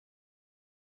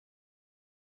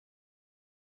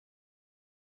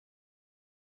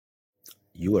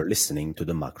You are listening to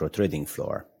the Macro Trading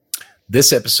Floor.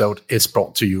 This episode is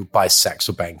brought to you by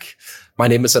Saxo Bank. My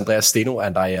name is Andreas Steno,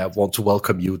 and I want to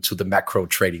welcome you to the Macro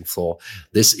Trading Floor.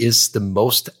 This is the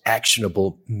most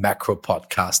actionable macro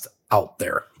podcast out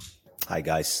there. Hi,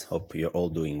 guys. Hope you're all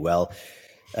doing well.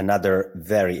 Another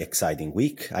very exciting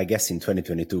week. I guess in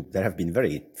 2022, there have been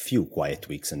very few quiet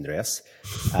weeks, Andreas.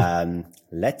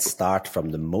 Let's start from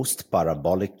the most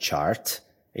parabolic chart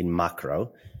in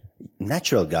macro.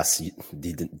 Natural gas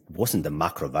wasn't a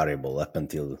macro variable up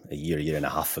until a year and a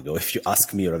half ago, if you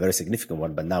ask me, or a very significant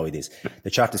one, but now it is.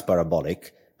 The chart is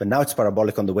parabolic, but now it's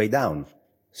parabolic on the way down.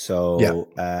 So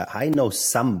I know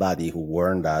somebody who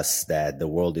warned us that the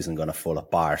world isn't going to fall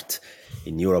apart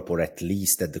in Europe, or at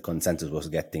least that the consensus was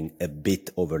getting a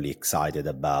bit overly excited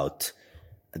about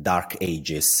dark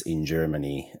ages in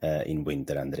Germany in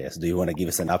winter. Andreas, do you want to give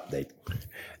us an update?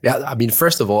 Yeah, I mean,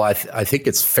 first of all, I think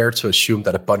it's fair to assume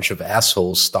that a bunch of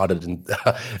assholes started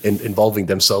involving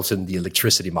themselves in the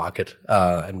electricity market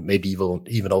and maybe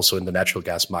even also in the natural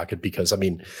gas market, because, I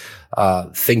mean,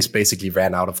 things basically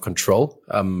ran out of control.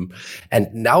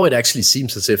 And now it actually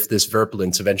seems as if this verbal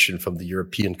intervention from the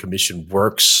European Commission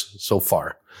works so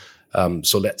far.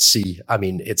 So let's see. I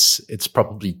mean, it's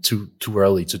probably too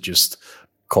early to just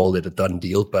call it a done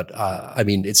deal. But I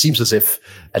mean, it seems as if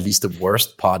at least the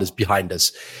worst part is behind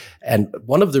us. And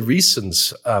one of the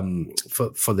reasons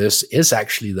for this is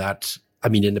actually that, I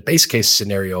mean, in the base case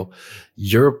scenario,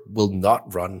 Europe will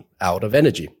not run out of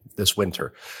energy this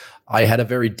winter. I had a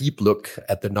very deep look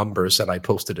at the numbers, and I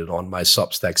posted it on my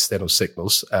Substack, Steno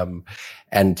Signals.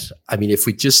 And I mean, if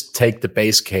we just take the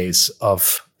base case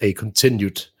of a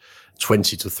continued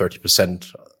 20 to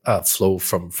 30% flow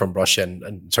from Russia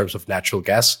in terms of natural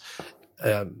gas,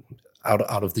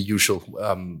 out of the usual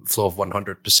flow of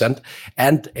 100%,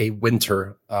 and a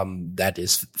winter that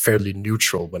is fairly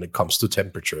neutral when it comes to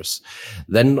temperatures,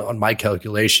 then on my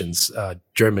calculations,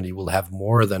 Germany will have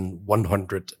more than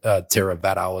 100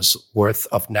 terawatt hours worth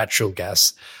of natural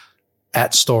gas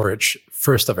at storage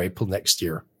 1st of April next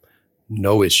year.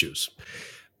 No issues.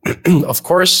 Of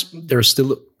course, there's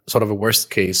still sort of a worst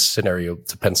case scenario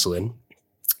to pencil in.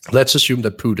 Let's assume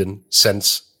that Putin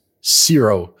sends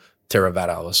 0 terawatt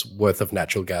hours worth of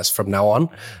natural gas from now on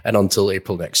and until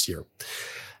April next year.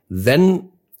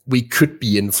 Then we could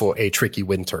be in for a tricky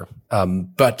winter.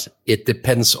 But it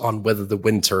depends on whether the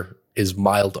winter is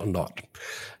mild or not.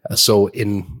 So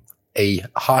in a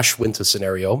harsh winter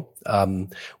scenario,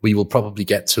 we will probably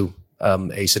get to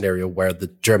a scenario where the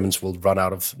Germans will run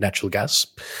out of natural gas.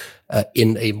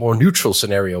 In a more neutral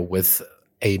scenario with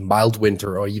a mild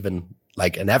winter or even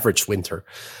like an average winter,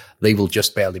 they will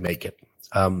just barely make it.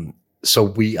 So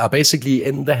we are basically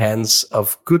in the hands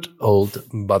of good old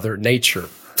Mother Nature.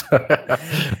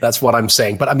 That's what I'm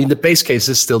saying. But I mean, the base case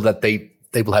is still that they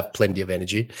will have plenty of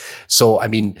energy. So, I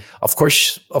mean, of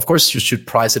course, you should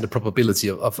price in the probability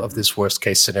of this worst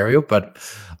case scenario. But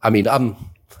I mean, I'm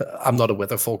not a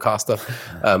weather forecaster.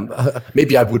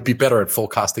 Maybe I would be better at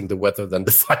forecasting the weather than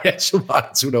the financial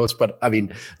markets. Who knows? But I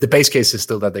mean, the base case is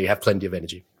still that they have plenty of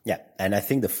energy. Yeah, and I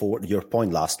think your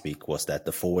point last week was that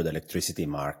the forward electricity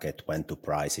market went to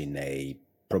price in a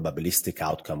probabilistic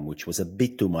outcome, which was a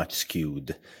bit too much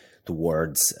skewed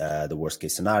towards the worst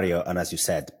case scenario. And as you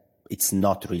said, it's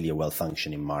not really a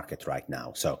well-functioning market right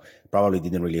now. So probably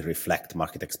didn't really reflect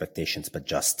market expectations, but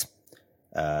just,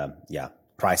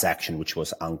 price action, which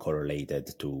was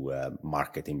uncorrelated to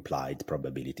market implied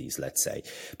probabilities, let's say.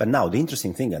 But now the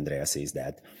interesting thing, Andreas, is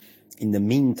that in the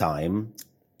meantime,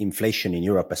 inflation in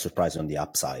Europe has surprised on the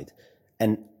upside.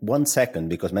 And 1 second,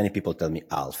 because many people tell me,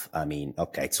 Alf, I mean,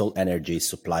 okay, it's all energy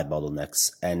supply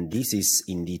bottlenecks. And this is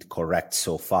indeed correct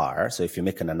so far. So if you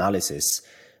make an analysis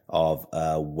of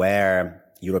where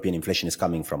European inflation is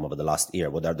coming from over the last year,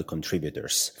 what are the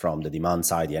contributors from the demand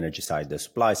side, the energy side, the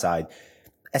supply side,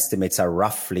 estimates are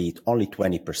roughly only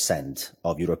 20%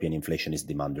 of European inflation is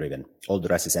demand driven. All the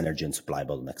rest is energy and supply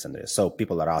bottlenecks. So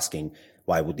people are asking,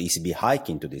 why would the ECB hike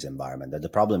into this environment? And the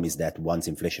problem is that once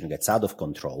inflation gets out of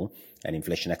control and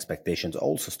inflation expectations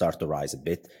also start to rise a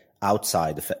bit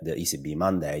outside the ECB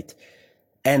mandate,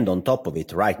 and on top of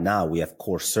it, right now we have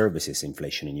core services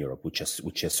inflation in Europe, which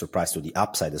has surprised to the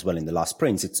upside as well in the last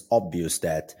prints. It's obvious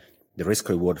that the risk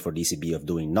reward for the ECB of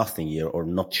doing nothing here or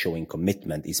not showing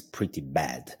commitment is pretty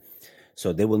bad.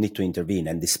 So they will need to intervene.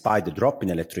 And despite the drop in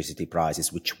electricity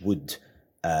prices, which would,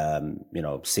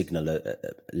 signal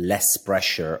less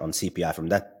pressure on CPI from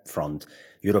that front,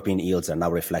 European yields are now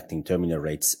reflecting terminal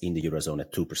rates in the Eurozone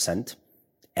at 2%.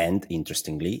 And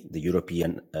interestingly, the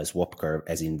European swap curve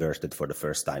has inverted for the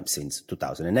first time since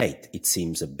 2008. It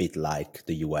seems a bit like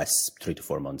the US 3 to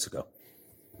 4 months ago.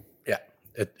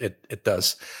 it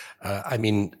does. I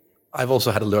mean, I've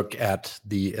also had a look at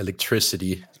the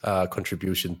electricity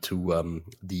contribution to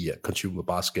the consumer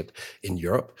basket in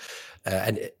Europe.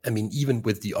 And I mean, even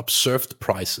with the observed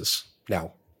prices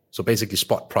now, so basically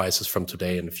spot prices from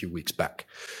today and a few weeks back,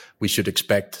 we should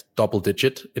expect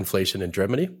double-digit inflation in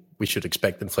Germany. We should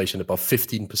expect inflation above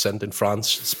 15% in France,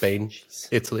 Spain,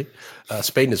 Italy.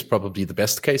 Spain is probably the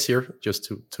best case here, just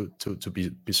to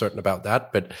be certain about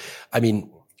that. But I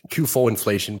mean, Q4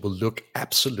 inflation will look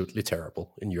absolutely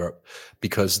terrible in Europe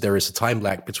because there is a time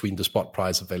lag between the spot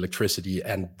price of electricity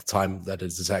and the time that it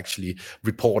is actually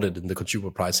reported in the consumer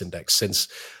price index, since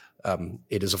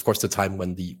it is, of course, the time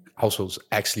when the households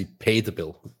actually pay the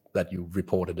bill that you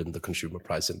reported in the consumer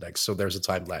price index. So there's a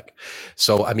time lag.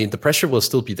 So, I mean, the pressure will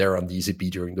still be there on the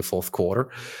ECB during the fourth quarter.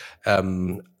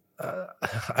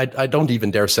 I don't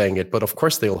even dare saying it, but of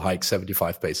course they'll hike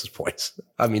 75 basis points.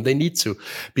 I mean, they need to,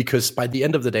 because by the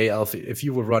end of the day, Alf, if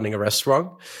you were running a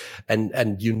restaurant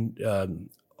and you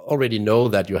already know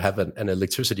that you have an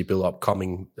electricity bill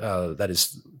upcoming that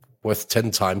is worth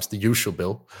 10 times the usual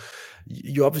bill,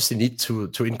 you obviously need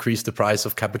to increase the price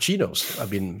of cappuccinos. I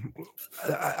mean,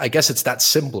 I guess it's that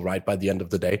simple, right? By the end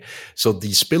of the day, so the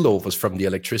spillovers from the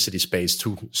electricity space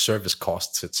to service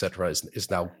costs, etc., is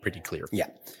now pretty clear. Yeah,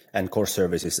 and core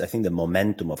services. I think the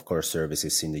momentum of core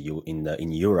services in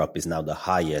Europe is now the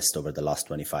highest over the last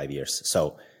 25 years.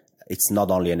 So it's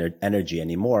not only energy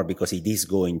anymore, because it is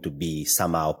going to be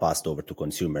somehow passed over to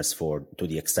consumers to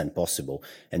the extent possible.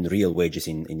 And real wages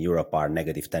in Europe are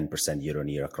negative 10% year on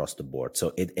year across the board.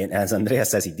 So and as Andrea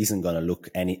says, it isn't going to look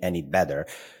any better.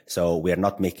 So we are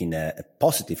not making a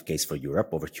positive case for Europe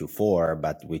over Q4,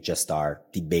 but we just are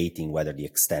debating whether the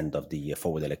extent of the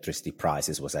forward electricity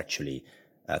prices was actually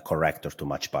correct or too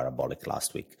much parabolic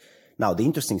last week. Now, the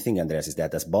interesting thing, Andreas, is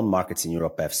that as bond markets in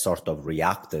Europe have sort of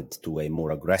reacted to a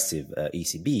more aggressive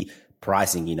ECB,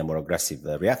 pricing in a more aggressive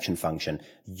reaction function,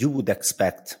 you would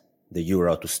expect the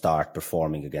euro to start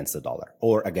performing against the dollar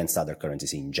or against other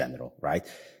currencies in general, right?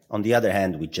 On the other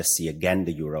hand, we just see again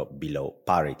the euro below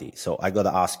parity. So I got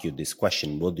to ask you this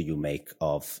question. What do you make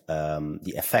of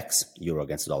the FX euro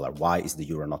against the dollar? Why is the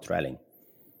euro not rallying?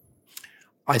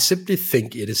 I simply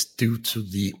think it is due to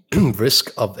the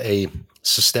risk of a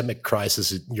systemic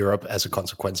crisis in Europe as a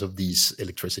consequence of these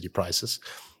electricity prices.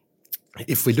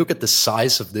 If we look at the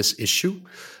size of this issue,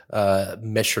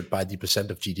 measured by the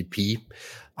percent of GDP,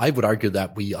 I would argue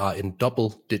that we are in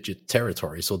double-digit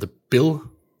territory. So the bill,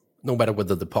 no matter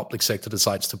whether the public sector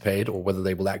decides to pay it or whether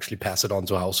they will actually pass it on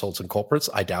to households and corporates,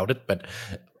 I doubt it. But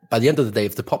by the end of the day,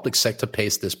 if the public sector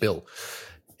pays this bill,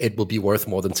 it will be worth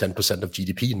more than 10% of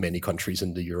GDP in many countries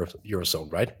in the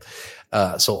Eurozone, right?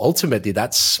 So ultimately,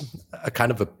 that's a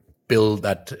kind of a bill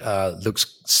that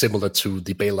looks similar to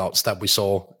the bailouts that we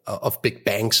saw of big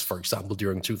banks, for example,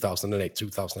 during 2008,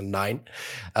 2009.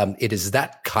 It is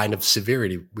that kind of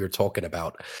severity we're talking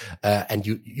about. And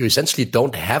you essentially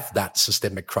don't have that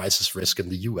systemic crisis risk in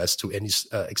the US to any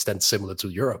extent similar to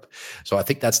Europe. So I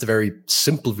think that's the very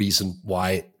simple reason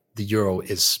why the euro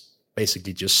is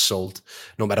basically just sold,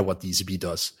 no matter what the ECB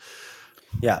does.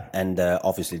 Yeah, and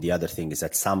obviously the other thing is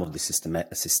that some of the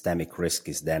systemic risk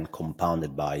is then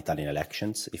compounded by Italian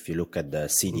elections. If you look at the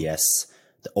CDS,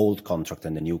 the old contract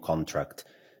and the new contract,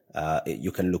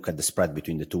 you can look at the spread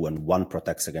between the two, and one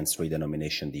protects against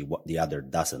redenomination, the other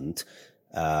doesn't.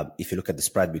 If you look at the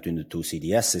spread between the two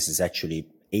CDSs, it's actually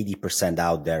 80%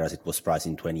 out there as it was priced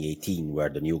in 2018, where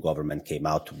the new government came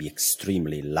out to be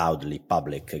extremely loudly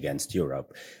public against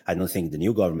Europe. I don't think the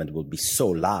new government will be so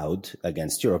loud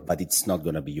against Europe, but it's not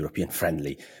going to be European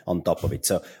friendly on top of it.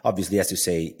 So obviously, as you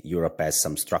say, Europe has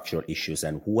some structural issues,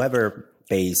 and whoever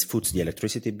foots the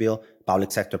electricity bill,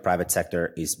 public sector, private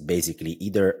sector, is basically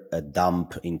either a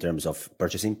dump in terms of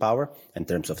purchasing power, in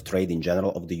terms of trade in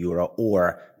general of the euro,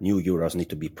 or new euros need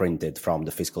to be printed from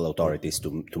the fiscal authorities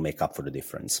to make up for the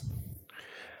difference.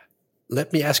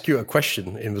 Let me ask you a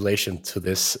question in relation to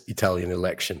this Italian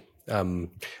election.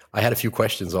 I had a few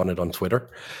questions on it on Twitter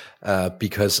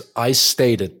because I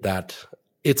stated that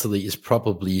Italy is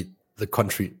probably the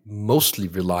country mostly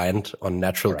reliant on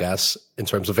natural gas in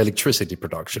terms of electricity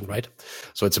production, right?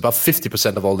 So it's about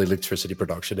 50% of all the electricity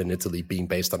production in Italy being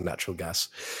based on natural gas.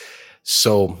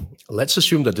 So let's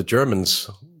assume that the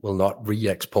Germans will not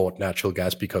re-export natural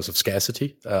gas because of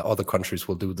scarcity. Other countries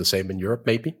will do the same in Europe,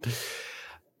 maybe.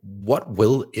 What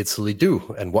will Italy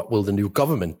do? And what will the new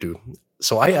government do?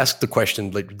 So I asked the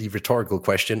question, like the rhetorical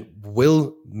question,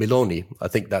 will Meloni, I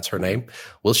think that's her name,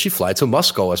 will she fly to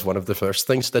Moscow as one of the first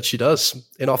things that she does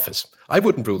in office? I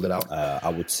wouldn't rule it out. I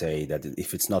would say that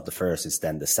if it's not the first, it's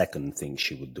then the second thing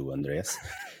she would do, Andreas.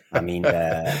 I mean,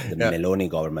 the Yeah. Meloni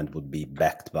government would be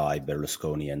backed by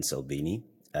Berlusconi and Salvini,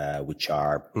 which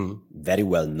are very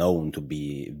well known to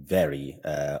be very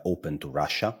open to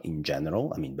Russia in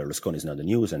general. I mean, Berlusconi is not the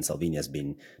news, and Salvini has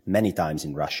been many times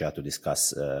in Russia to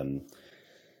discuss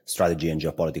strategy and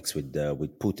geopolitics with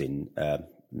Putin.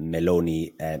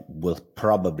 Meloni will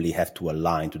probably have to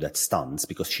align to that stance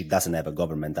because she doesn't have a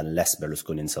government unless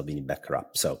Berlusconi and Salvini back her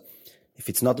up. So if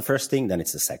it's not the first thing, then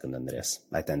it's the second, Andreas.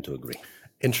 I tend to agree.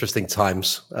 Interesting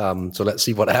times. So let's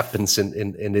see what happens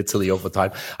in Italy over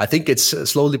time. I think it's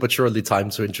slowly but surely time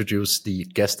to introduce the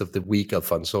guest of the week,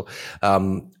 Alfonso.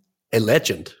 A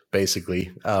legend,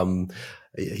 basically.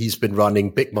 He's been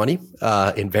running big money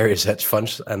in various hedge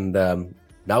funds, and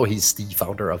now he's the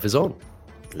founder of his own.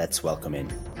 Let's welcome in.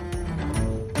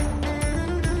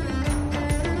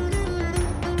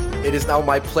 It is now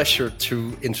my pleasure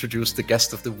to introduce the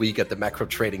guest of the week at the macro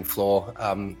trading floor.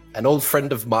 An old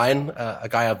friend of mine, a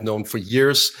guy I've known for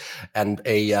years, and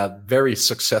a very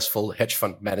successful hedge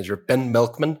fund manager, Ben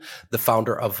Melkman, the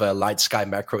founder of Light Sky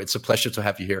Macro. It's a pleasure to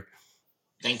have you here.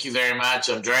 Thank you very much,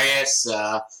 Andreas.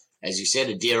 As you said,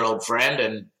 a dear old friend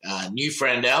and new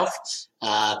friend, Elf.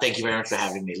 Thank you very much for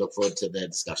having me. Look forward to the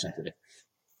discussion today.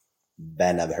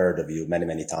 Ben, I've heard of you many,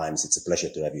 many times. It's a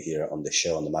pleasure to have you here on the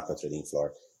show, on the macro trading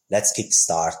floor. Let's kick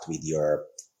start with your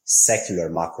secular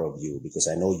macro view, because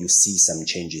I know you see some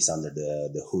changes under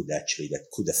the hood actually that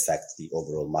could affect the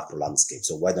overall macro landscape.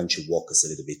 So why don't you walk us a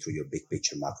little bit through your big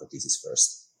picture macro thesis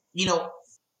first?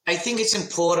 I think it's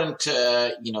important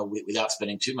to, without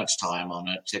spending too much time on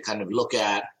it, to kind of look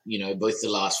at, both the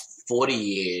last 40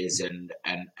 years and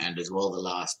as well the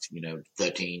last,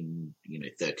 13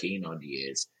 odd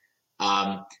years,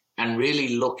 and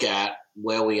really look at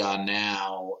where we are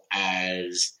now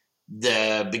as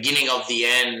the beginning of the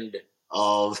end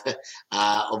of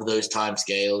those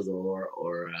timescales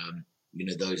or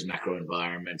those macro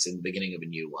environments and the beginning of a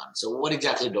new one. So what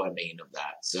exactly do I mean of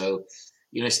that? So,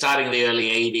 starting in the early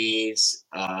 80s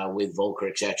with Volcker,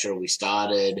 etc., we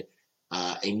started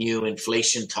a new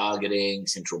inflation targeting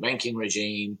central banking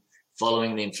regime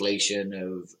following the inflation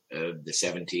of the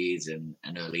 70s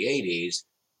and early 80s.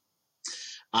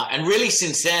 And really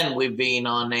since then, we've been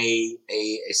on a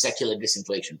secular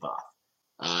disinflation path,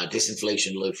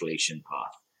 disinflation, lowflation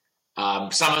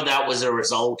path. Some of that was a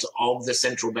result of the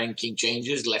central banking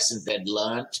changes, lessons they'd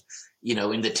learned,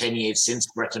 in the 10 years since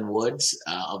Bretton Woods,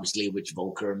 obviously, which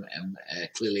Volcker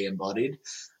clearly embodied,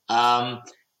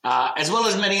 as well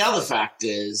as many other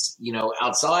factors,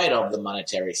 outside of the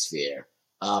monetary sphere.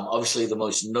 Obviously, the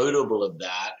most notable of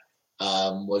that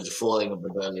was the falling of the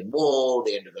Berlin Wall,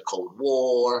 the end of the Cold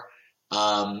War,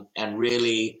 and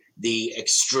really the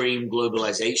extreme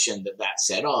globalization that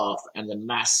set off and the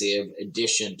massive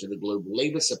addition to the global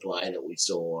labor supply that we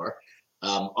saw.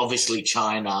 Obviously,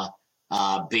 China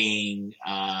being,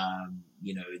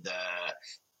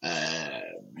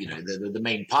 the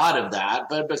main part of that,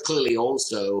 but clearly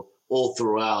also all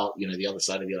throughout, the other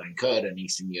side of the Iron Curtain,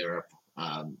 Eastern Europe,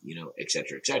 et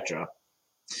cetera, et cetera.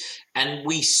 And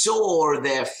we saw,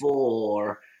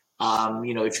 therefore,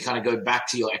 if you kind of go back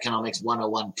to your Economics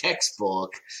 101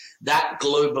 textbook, that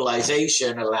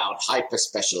globalization allowed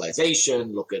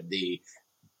hyper-specialization. Look at the,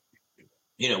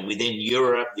 within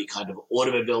Europe, the kind of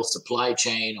automobile supply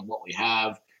chain and what we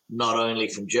have, not only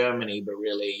from Germany, but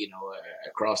really,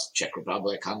 across Czech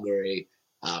Republic, Hungary,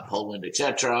 Poland,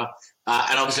 etc.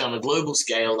 And obviously on a global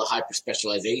scale, the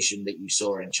hyper-specialization that you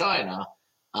saw in China,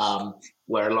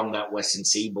 where along that Western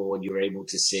seaboard, you're able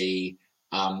to see,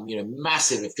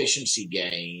 massive efficiency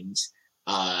gains,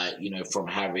 from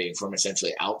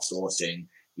essentially outsourcing,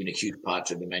 huge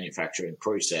parts of the manufacturing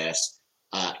process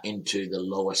into the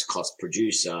lowest cost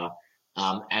producer.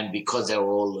 And because they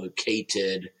were all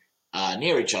located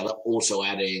near each other, also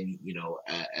adding,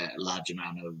 a large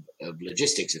amount of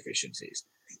logistics efficiencies.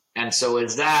 And so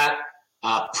as that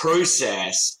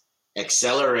process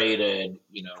accelerated,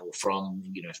 from,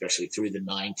 especially through the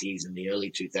 90s and the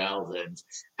early 2000s,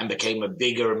 and became a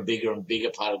bigger and bigger and bigger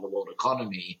part of the world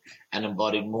economy and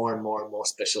embodied more and more and more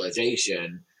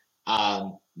specialization,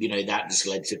 that just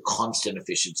led to constant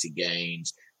efficiency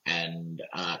gains and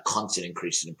constant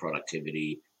increases in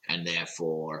productivity, and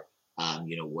therefore,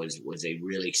 was a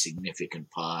really significant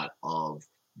part of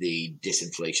the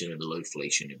disinflation and the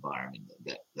lowflation environment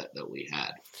that we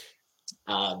had.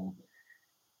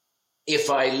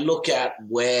 If I look at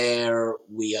where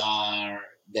we are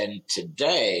than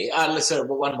today. Listen,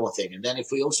 one more thing. And then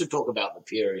if we also talk about the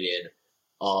period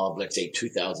of, let's say,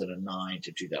 2009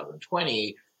 to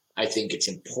 2020, I think it's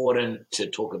important to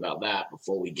talk about that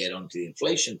before we get onto the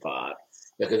inflation part.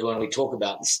 Because when we talk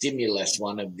about the stimulus,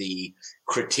 one of the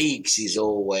critiques is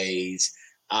always,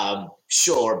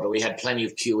 sure, but we had plenty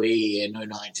of QE in 09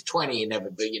 to 20,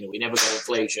 but we never got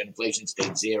inflation. Inflation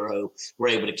stayed zero. We're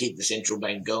able to keep the central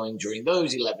bank going during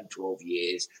those 11, 12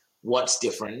 years. What's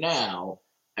different now?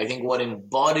 I think what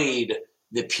embodied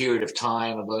the period of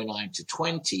time of 09 to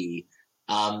 20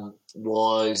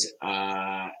 was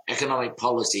economic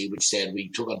policy, which said we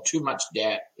took on too much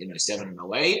debt in 07 and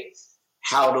 08.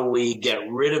 How do we get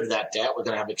rid of that debt? We're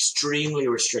going to have extremely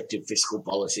restrictive fiscal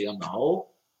policy on the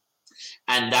whole.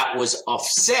 And that was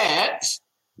offset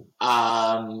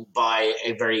by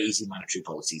a very easy monetary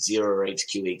policy, zero rates,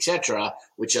 QE, etc.,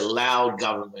 which allowed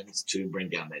governments to bring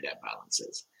down their debt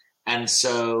balances. And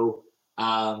so,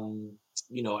 and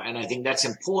I think that's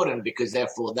important because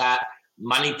therefore that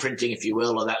money printing, if you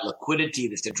will, or that liquidity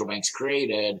the central banks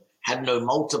created had no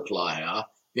multiplier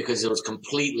because it was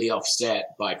completely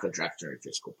offset by contractionary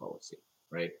fiscal policy,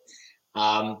 right?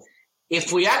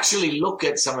 If we actually look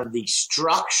at some of the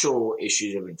structural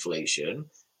issues of inflation,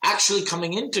 actually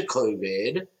coming into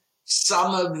COVID,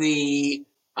 some of the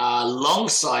long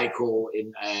cycle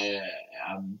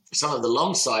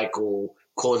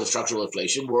cause of structural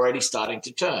inflation were already starting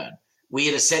to turn. We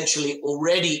had essentially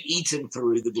already eaten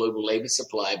through the global labor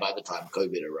supply by the time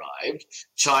COVID arrived.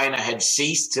 China had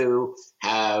ceased to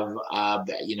have,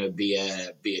 be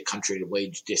a country of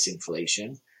wage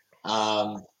disinflation.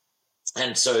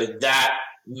 And so that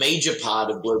major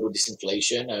part of global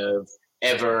disinflation of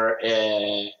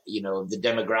the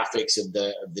demographics of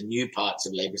the new parts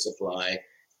of labor supply,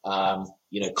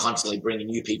 constantly bringing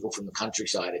new people from the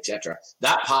countryside, etc.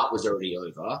 That part was already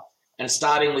over. And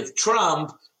starting with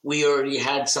Trump, we already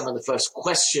had some of the first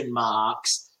question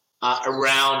marks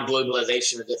around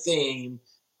globalization as a theme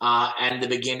and the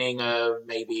beginning of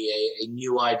maybe a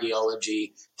new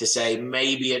ideology to say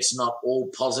maybe it's not all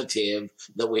positive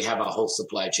that we have our whole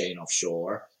supply chain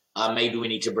offshore. Maybe we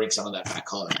need to bring some of that back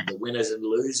home. The winners and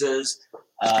losers.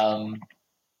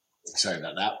 Sorry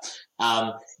about that.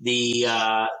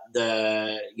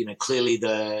 Clearly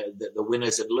the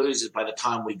winners and losers by the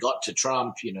time we got to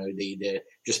Trump, the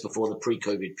just before the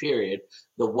pre-COVID period,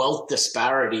 the wealth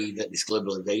disparity that this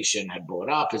globalization had brought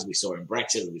up, as we saw in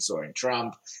Brexit, as we saw in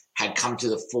Trump, had come to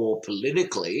the fore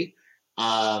politically.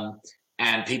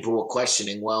 And people were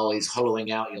questioning, well, is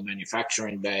hollowing out your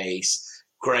manufacturing base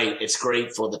great? It's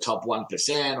great for the top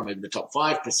 1% or maybe the top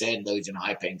 5%, those in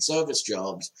high-paying service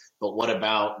jobs. But what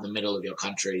about the middle of your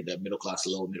country, the middle class,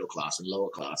 lower middle class, and lower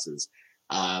classes?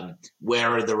 Where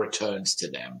are the returns to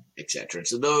them, et cetera?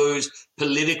 So those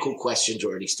political questions are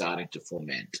already starting to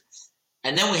foment.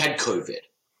 And then we had COVID,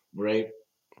 right?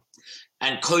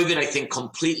 And COVID, I think,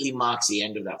 completely marks the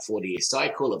end of that 40-year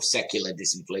cycle of secular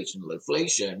disinflation and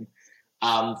inflation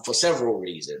for several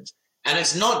reasons. And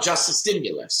it's not just the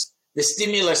stimulus. The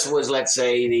stimulus was, let's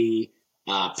say, the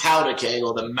powder keg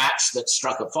or the match that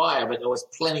struck a fire, but there was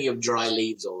plenty of dry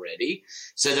leaves already.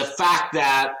 So the fact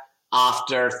that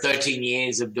after 13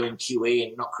 years of doing QE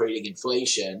and not creating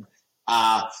inflation,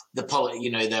 the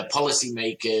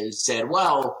policymakers said,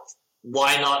 well,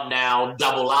 why not now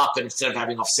double up instead of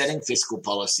having offsetting fiscal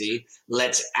policy?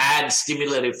 Let's add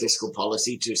stimulative fiscal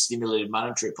policy to stimulative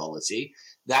monetary policy.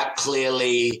 That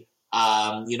clearly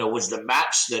was the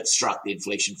match that struck the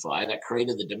inflation fire that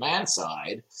created the demand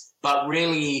side. But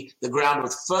really, the ground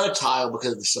was fertile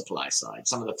because of the supply side.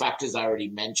 Some of the factors I already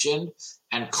mentioned,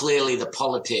 and clearly the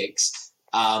politics,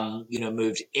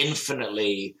 moved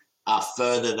infinitely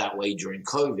further that way during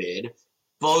COVID,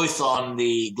 both on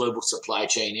the global supply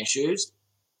chain issues.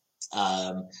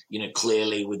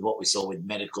 Clearly with what we saw with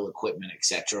medical equipment, et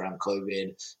cetera, on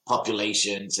COVID,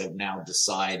 populations have now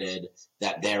decided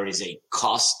that there is a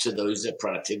cost to those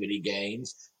productivity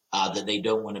gains that they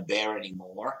don't want to bear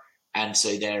anymore. And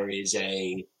so there is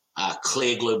a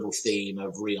clear global theme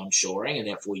of re-onshoring, and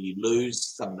therefore you lose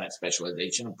some of that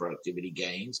specialization and productivity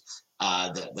gains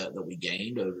that we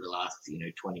gained over the last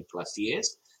 20 plus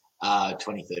years,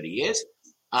 20, 30 years.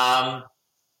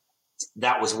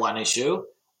 That was one issue.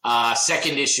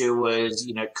 Second issue was,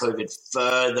 COVID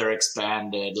further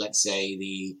expanded, let's say,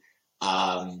 the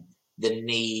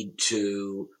need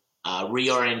to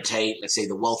reorientate, let's say,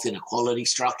 the wealth inequality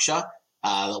structure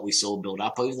that we saw build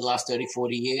up over the last 30,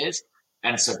 40 years.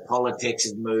 And so politics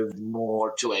has moved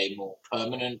more to a more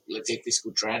permanent, let's say,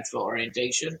 fiscal transfer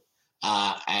orientation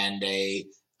and a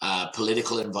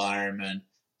political environment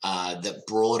that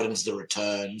broadens the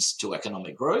returns to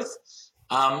economic growth.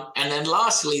 And then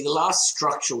lastly, the last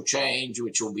structural change,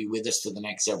 which will be with us for the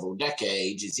next several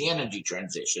decades, is the energy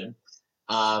transition,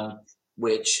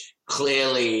 which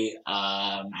clearly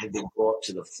has been brought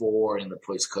to the fore in the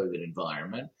post-COVID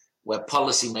environment, where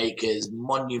policymakers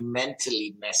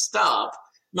monumentally messed up,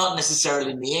 not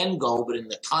necessarily in the end goal, but in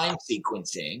the time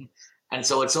sequencing. And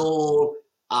so it's all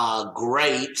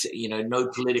great, no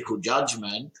political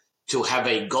judgment, to have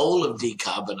a goal of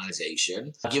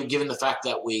decarbonization, given the fact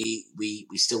that we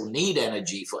still need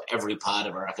energy for every part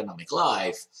of our economic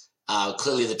life.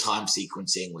 Clearly the time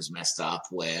sequencing was messed up,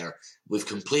 where we've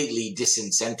completely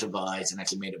disincentivized and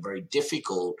actually made it very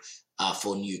difficult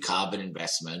for new carbon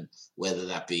investment, whether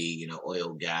that be,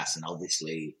 oil, gas, and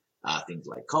obviously things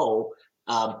like coal,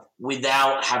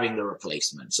 without having the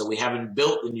replacement. So we haven't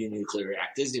built the new nuclear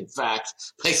reactors. In fact,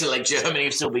 places like Germany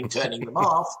have still been turning them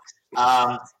off.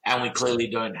 And we clearly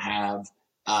don't have,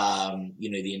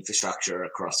 the infrastructure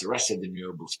across the rest of the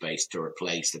renewable space to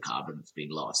replace the carbon that's been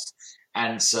lost.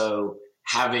 And so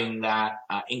having that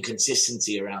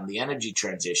inconsistency around the energy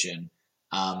transition,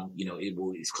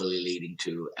 is clearly leading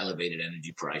to elevated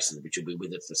energy prices, which will be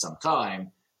with it for some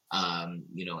time,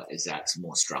 as that's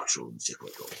more structural and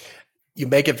cyclical. You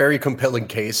make a very compelling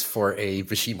case for a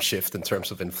regime shift in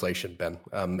terms of inflation, Ben.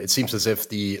 It seems as if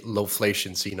the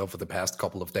lowflation seen over the past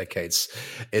couple of decades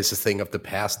is a thing of the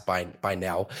past by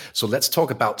now. So let's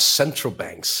talk about central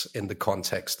banks in the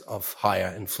context of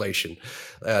higher inflation.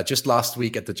 Just last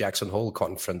week at the Jackson Hole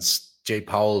conference, Jay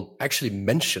Powell actually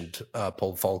mentioned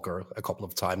Paul Volcker a couple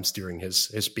of times during his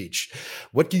speech.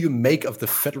 What do you make of the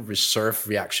Federal Reserve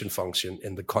reaction function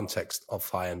in the context of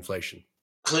higher inflation?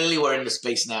 Clearly, we're in the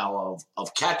space now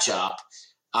of catch up,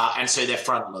 and so they're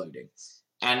front loading.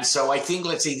 And so I think,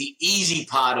 let's say, the easy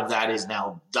part of that is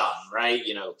now done, right?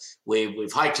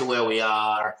 We've hiked to where we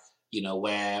are,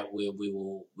 where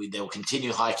they'll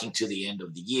continue hiking to the end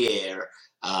of the year.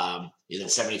 Either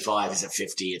 75 is at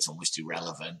 50, it's almost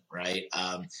irrelevant, right?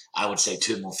 I would say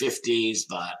 2 more 50s,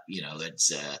 but let's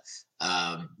see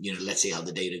how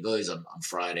the data goes on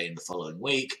Friday and the following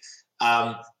week.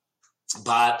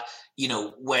 But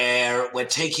where we're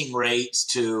taking rates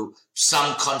to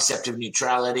some concept of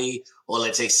neutrality, or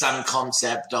let's say some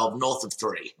concept of north of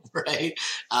 3, right?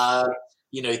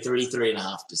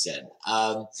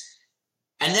 3.5%.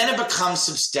 And then it becomes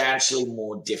substantially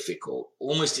more difficult,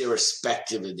 almost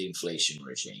irrespective of the inflation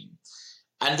regime.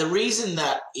 And the reason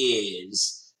that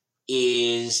is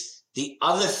the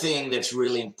other thing that's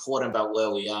really important about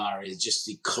where we are is just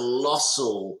the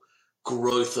colossal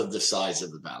growth of the size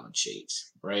of the balance sheet,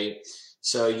 right?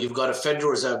 So you've got a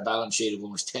Federal Reserve balance sheet of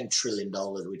almost $10 trillion,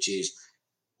 which is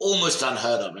almost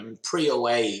unheard of. I mean,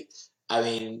 pre-08,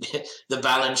 the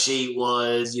balance sheet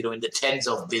was, in the tens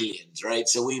of billions, right?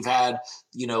 So we've had,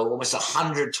 almost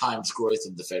 100 times growth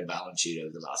of the Fed balance sheet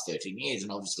over the last 13 years,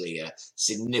 and obviously a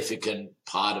significant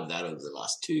part of that over the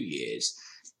last 2 years.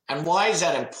 And why is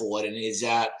that important? Is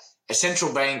that a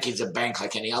central bank is a bank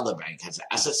like any other bank, has the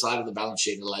asset side of the balance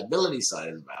sheet and the liability side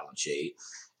of the balance sheet.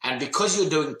 And because you're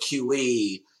doing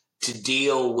QE to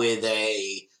deal with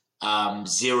a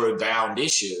zero bound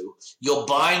issue, you're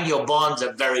buying your bonds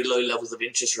at very low levels of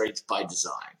interest rates by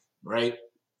design, right?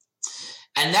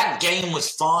 And that game was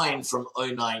fine from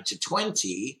 09 to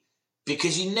 20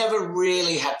 because you never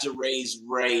really had to raise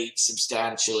rates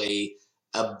substantially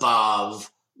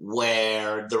above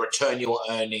where the return you're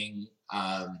earning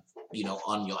on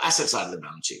your asset side of the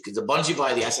balance sheet. Because the bonds you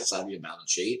buy the asset side of your balance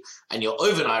sheet, and your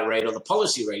overnight rate or the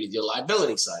policy rate is your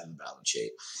liability side of the balance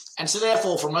sheet. And so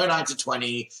therefore, from 09 to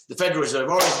 20, the Federal Reserve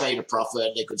always made a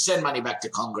profit. They could send money back to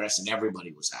Congress and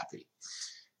everybody was happy.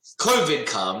 COVID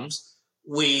comes,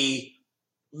 we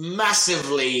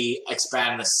massively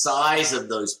expand the size of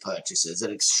those purchases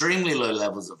at extremely low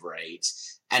levels of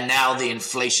rates, and now the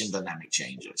inflation dynamic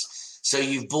changes. So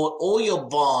you've bought all your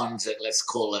bonds at, let's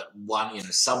call it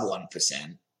sub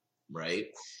 1%, right?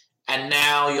 And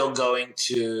now you're going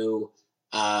to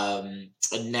have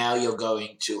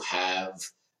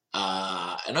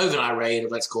an overnight rate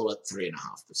of, let's call it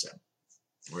 3.5%,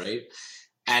 right?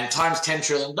 And times $10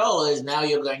 trillion, now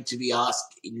you're going to be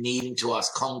needing to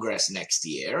ask Congress next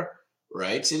year,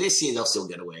 right? So this year they'll still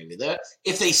get away with it.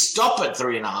 If they stop at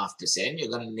 3.5%,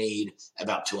 you're going to need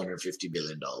about $250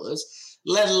 billion.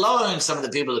 Let alone some of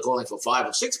the people are calling for 5 or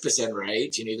 6%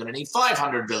 rates, you're going to need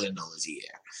 $500 billion a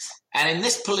year. And in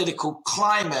this political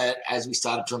climate, as we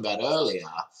started talking about earlier,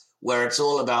 where it's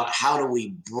all about how do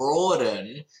we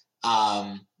broaden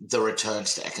the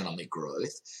returns to economic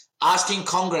growth, asking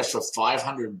Congress for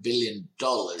 $500 billion,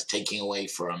 taking away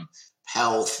from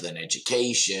health and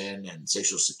education and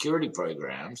social security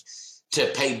programs to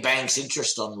pay banks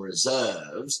interest on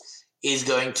reserves is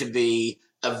going to be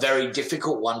a very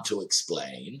difficult one to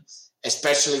explain,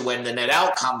 especially when the net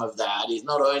outcome of that is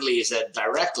not only is that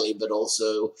directly, but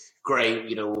also great,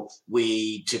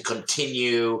 we to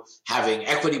continue having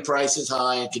equity prices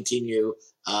high and continue,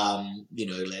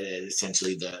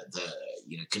 essentially the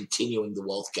continuing the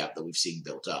wealth gap that we've seen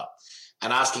built up.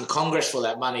 And asking Congress for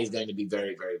that money is going to be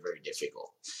very, very, very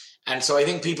difficult. And so I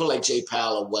think people like Jay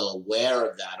Powell are well aware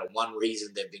of that. And one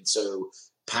reason they've been so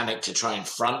panicked to try and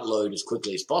front load as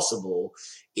quickly as possible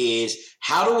is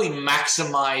how do we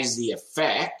maximize the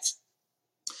effect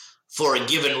for a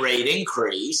given rate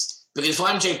increase? Because if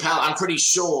I'm Jay Powell, I'm pretty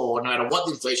sure no matter what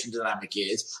the inflation dynamic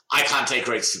is, I can't take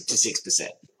rates to 6%,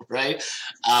 right?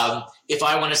 If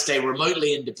I want to stay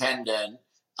remotely independent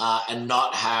and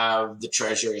not have the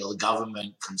Treasury or the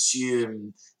government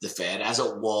consume the Fed as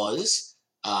it was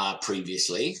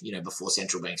previously, before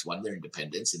central banks won their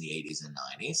independence in the 80s and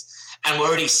 90s. And we're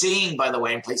already seeing, by the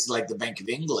way, in places like the Bank of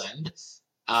England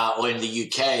or in the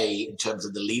UK, in terms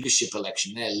of the leadership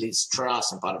election there, Liz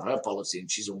Truss, and part of her policy,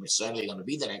 and she's almost certainly going to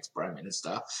be the next prime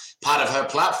minister, part of her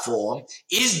platform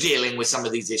is dealing with some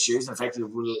of these issues, in fact,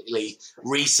 really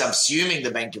re-subsuming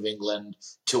the Bank of England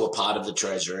to a part of the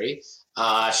Treasury.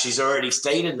 She's already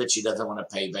stated that she doesn't want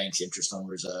to pay banks interest on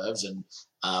reserves and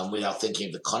without thinking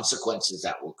of the consequences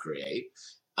that will create.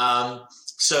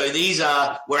 So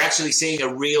we're actually seeing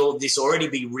this already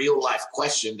be real life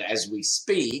questioned as we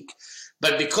speak.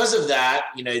 But because of that,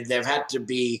 they've had to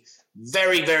be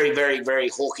very, very, very, very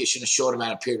hawkish in a short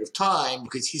amount of period of time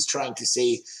because he's trying to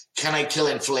see, can I kill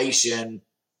inflation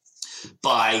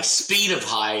by speed of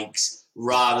hikes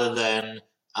rather than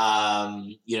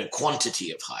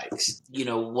quantity of hikes.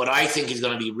 What I think is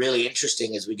going to be really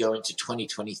interesting as we go into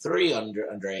 2023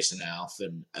 under Andreas and Alf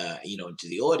and, into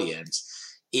the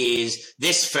audience is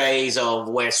this phase of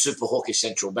where super hawkish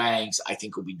central banks, I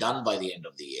think, will be done by the end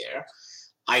of the year.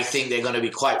 I think they're going to be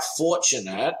quite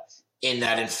fortunate in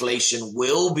that inflation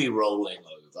will be rolling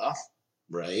over,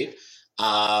 right?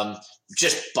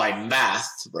 Just by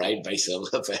math, right? Base level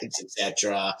effects,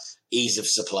 etc., ease of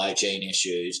supply chain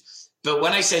issues. But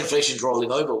when I say inflation's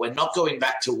rolling over, we're not going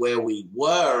back to where we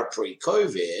were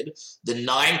pre-COVID. The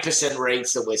 9%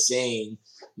 rates that we're seeing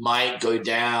might go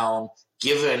down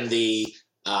given the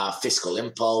fiscal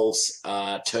impulse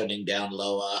turning down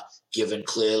lower, given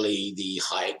clearly the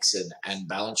hikes and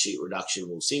balance sheet reduction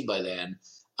we'll see by then,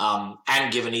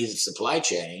 and given ease of supply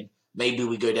chain, maybe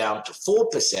we go down to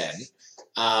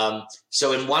 4%.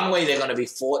 So in one way, they're going to be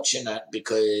fortunate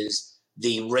because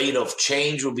the rate of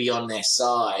change will be on their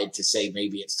side to say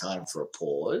maybe it's time for a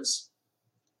pause.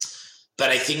 But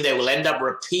I think they will end up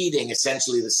repeating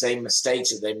essentially the same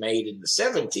mistakes that they made in the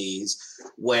 70s,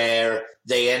 where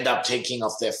they end up taking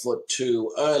off their foot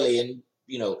too early and,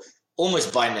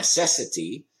 almost by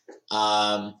necessity,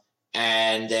 and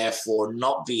therefore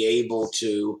not be able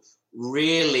to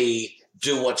really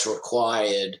do what's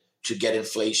required to get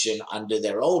inflation under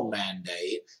their old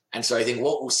mandate. And so I think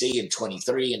what we'll see in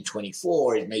 23 and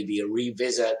 24 is maybe a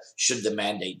revisit. Should the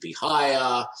mandate be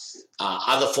higher?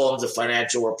 Other forms of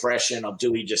financial repression, or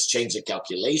do we just change the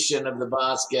calculation of the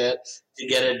basket to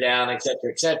get it down, et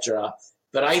cetera, et cetera.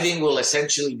 But I think we'll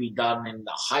essentially be done in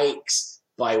the hikes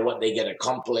by what they get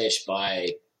accomplished by,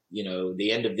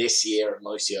 the end of this year and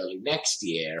mostly early next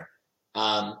year.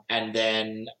 And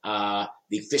then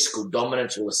the fiscal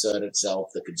dominance will assert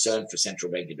itself. The concern for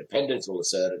central bank independence will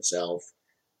assert itself.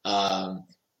 And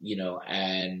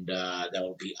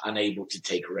they'll be unable to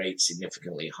take rates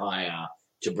significantly higher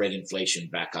to bring inflation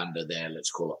back under their, let's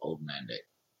call it, old mandate.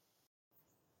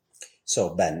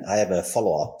 So, Ben, I have a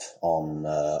follow-up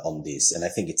on this, and I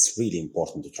think it's really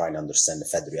important to try and understand the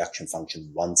Fed reaction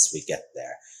function once we get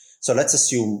there. So let's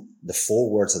assume the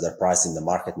forwards that are priced in the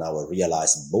market now are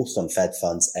realized both on Fed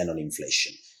funds and on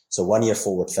inflation. So 1 year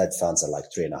forward Fed funds are like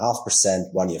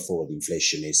 3.5%. 1 year forward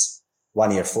inflation is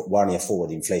 1 year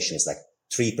forward inflation is like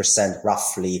 3%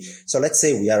 roughly. So let's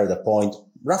say we are at a point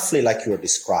roughly like you're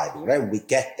describing, right? We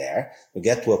get there. We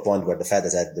get to a point where the Fed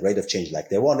has had the rate of change like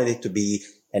they wanted it to be,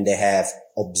 and they have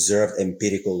observed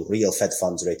empirical real Fed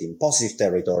funds rate in positive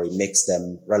territory, makes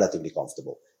them relatively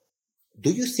comfortable.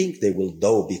 Do you think they will,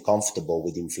 though, be comfortable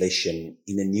with inflation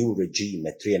in a new regime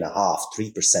at 3.5%,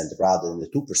 3% rather than the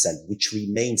 2%, which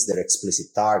remains their explicit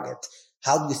target?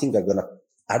 How do you think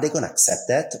are they going to accept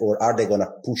that, or are they going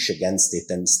to push against it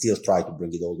and still try to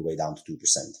bring it all the way down to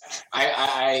 2%?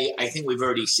 I think we've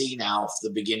already seen now the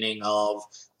beginning of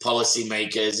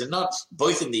policymakers, and not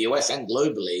both in the US and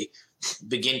globally,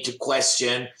 begin to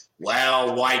question,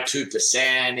 well, why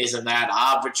 2%? Isn't that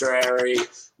arbitrary?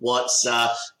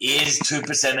 Is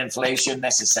 2% inflation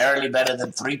necessarily better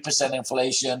than 3%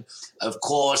 inflation? Of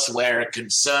course, we're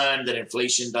concerned that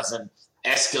inflation doesn't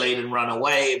escalate and run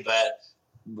away, but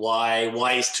why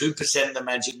is 2% the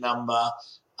magic number?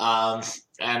 And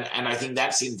I think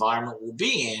that's the environment we'll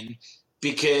be in,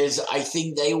 because I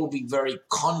think they will be very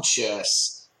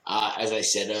conscious, as I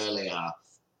said earlier,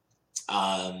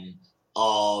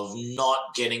 of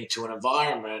not getting to an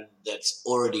environment that's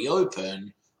already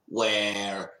open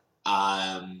where,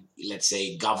 let's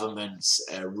say, governments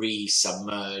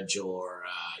re-submerge or,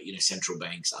 central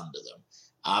banks under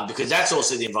them. Because that's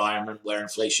also the environment where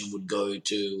inflation would go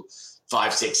to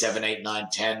 5, 6, 7, 8, 9,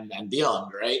 10 and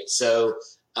beyond, right? So,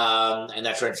 and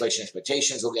that's where inflation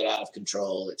expectations will get out of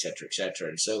control, et cetera, et cetera.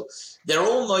 And so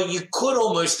you could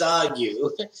almost argue,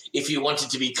 if you wanted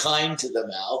to be kind to the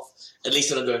mouth, at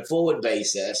least on a going forward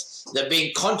basis, that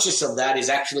being conscious of that is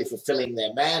actually fulfilling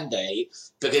their mandate,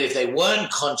 because if they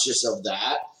weren't conscious of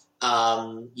that,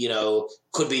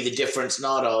 could be the difference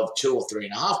not of 2 or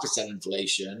 3.5%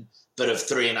 inflation, but of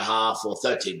 3.5 or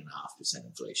 13.5%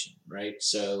 inflation, right?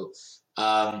 So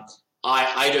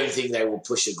I don't think they will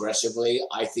push aggressively.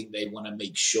 I think they want to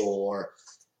make sure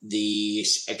the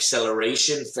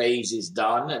acceleration phase is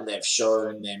done, and they've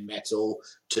shown their mettle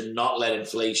to not let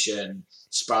inflation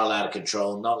spiral out of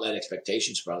control, not let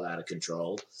expectations spiral out of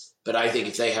control. But I think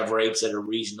if they have rates at a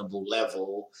reasonable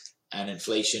level and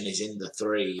inflation is in the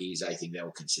threes, I think they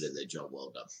will consider their job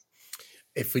well done.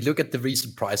 If we look at the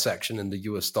recent price action in the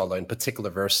US dollar in particular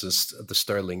versus the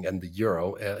sterling and the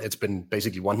euro, it's been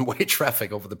basically one-way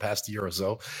traffic over the past year or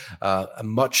so. A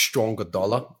much stronger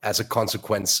dollar as a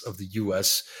consequence of the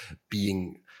US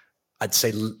being, I'd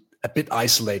say, a bit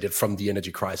isolated from the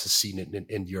energy crisis seen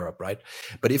in Europe, right?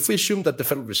 But if we assume that the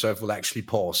Federal Reserve will actually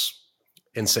pause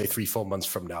in, say, 3-4 months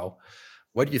from now,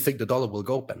 where do you think the dollar will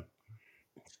go, Ben?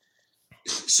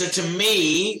 So to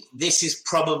me, this is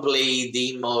probably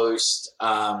the most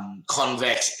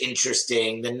convex,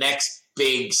 interesting. The next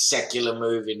big secular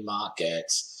move in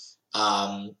markets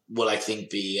will, I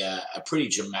think, be a pretty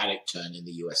dramatic turn in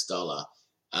the US dollar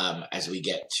as we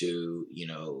get to,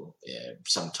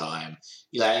 some time.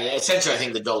 Essentially, I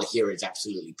think the dollar here is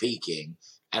absolutely peaking.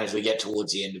 And as we get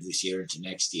towards the end of this year into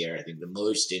next year, I think the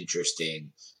most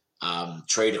interesting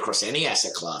trade across any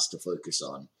asset class to focus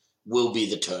on will be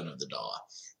the turn of the dollar.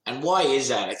 And why is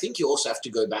that? I think you also have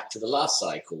to go back to the last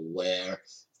cycle where,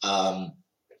 the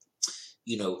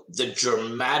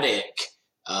dramatic,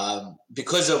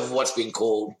 because of what's been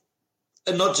called,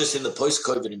 and not just in the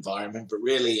post-COVID environment, but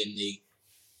really in the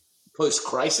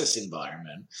post-crisis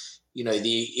environment,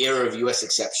 the era of US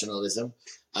exceptionalism,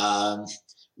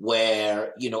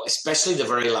 where, especially the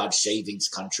very large savings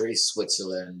countries,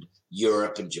 Switzerland,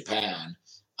 Europe, and Japan,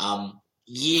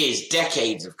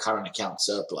 decades of current account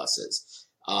surpluses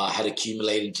had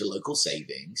accumulated into local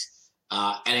savings.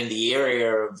 And in the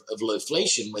area of low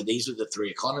inflation, where these were the three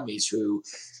economies who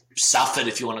suffered,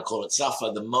 if you want to call it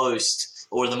suffer, the most,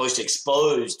 or the most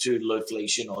exposed to low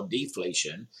inflation or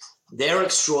deflation, their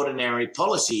extraordinary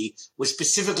policy was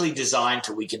specifically designed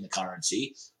to weaken the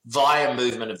currency via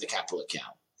movement of the capital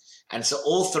account. And so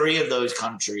all three of those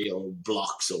country or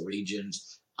blocks or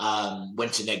regions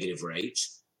went to negative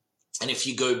rates. And if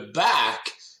you go back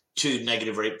to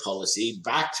negative rate policy,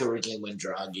 back to originally when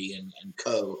Draghi and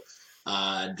co.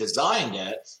 Designed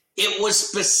it, it was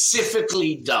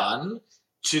specifically done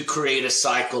to create a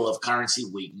cycle of currency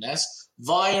weakness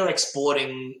via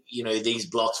exporting, these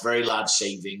blocks, very large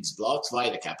savings blocks via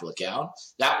the capital account.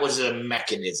 That was a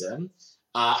mechanism.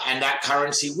 And that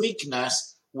currency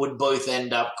weakness would both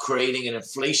end up creating an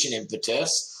inflation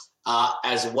impetus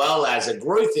as well as a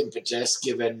growth impetus,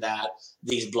 given that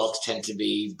these blocks tend to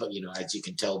be, but as you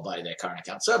can tell by their current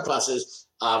account surpluses,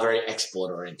 are very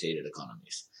export-orientated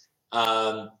economies.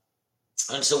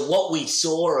 And so what we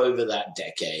saw over that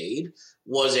decade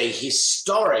was a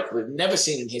historic, we've never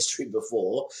seen in history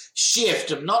before,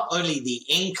 shift of not only the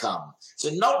income, so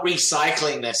not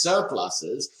recycling their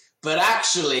surpluses, but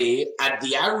actually at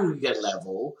the aggregate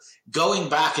level, going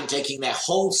back and taking their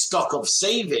whole stock of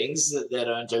savings that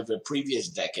earned over previous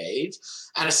decades,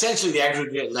 and essentially the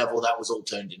aggregate level, that was all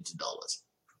turned into dollars,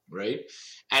 right?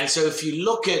 And so if you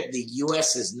look at the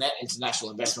US's net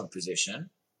international investment position,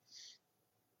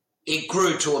 it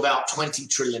grew to about $20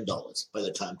 trillion by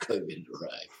the time COVID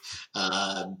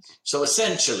arrived. So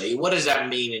essentially, what does that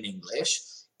mean in English?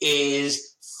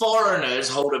 Is foreigners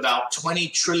hold about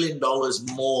 $20 trillion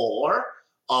more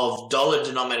of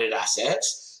dollar-denominated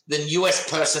assets than U.S.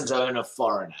 persons own of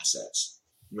foreign assets,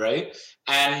 right?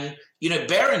 And,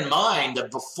 bear in mind that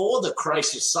before the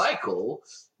crisis cycle,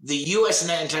 the U.S.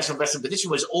 net international investment position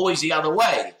was always the other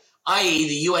way. i.e.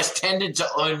 the US tended to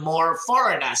own more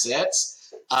foreign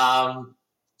assets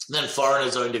than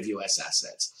foreigners owned of US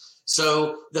assets.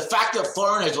 So the fact that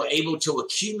foreigners were able to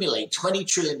accumulate $20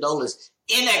 trillion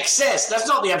in excess, that's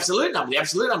not the absolute number. The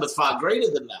absolute number is far greater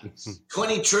than that.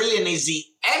 20 trillion is the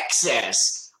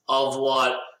excess of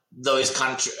what those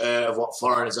countries, of what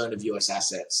foreigners own of US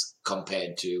assets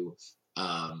compared to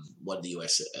what the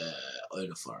US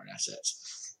own of foreign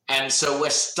assets. And so we're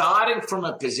starting from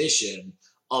a position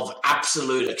of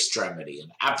absolute extremity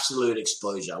and absolute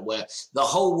exposure, where the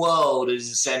whole world is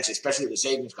essentially, especially the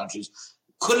savings countries,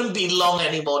 couldn't be long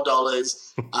any more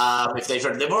dollars if they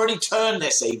tried. They've already turned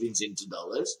their savings into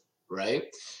dollars, right?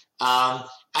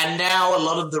 And now a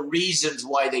lot of the reasons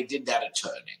why they did that are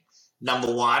turning.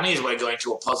 Number one is we're going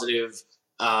to a positive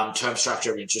term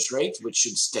structure of interest rates, which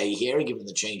should stay here given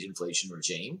the change inflation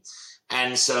regime.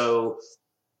 And so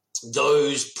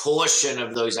those portion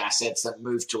of those assets that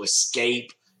move to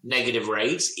escape negative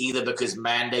rates, either because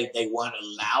mandate they weren't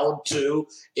allowed to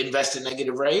invest in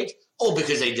negative rate or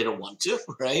because they didn't want to,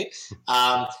 right?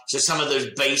 So some of those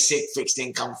basic fixed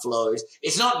income flows,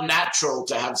 it's not natural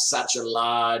to have such a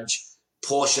large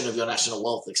portion of your national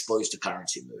wealth exposed to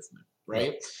currency movement,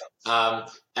 right?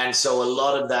 And so a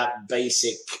lot of that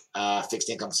basic fixed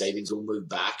income savings will move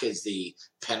back as the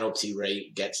penalty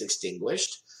rate gets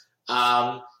extinguished.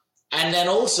 And then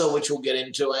also, which we'll get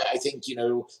into, I think,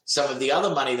 some of the other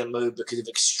money that moved because of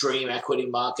extreme equity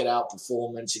market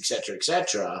outperformance, et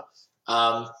cetera,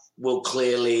 will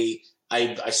clearly,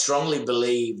 I strongly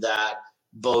believe that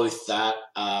both that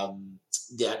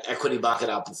equity market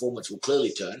outperformance will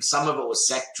clearly turn. Some of it was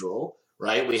sectoral,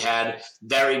 right? We had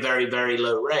very, very, very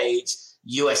low rates.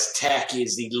 US tech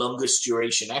is the longest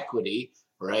duration equity,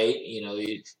 right?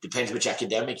 It depends which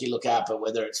academic you look at, but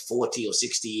whether it's 40 or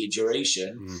 60 year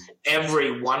duration,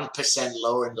 every 1%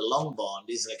 lower in the long bond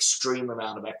is an extreme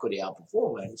amount of equity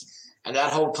outperformance. And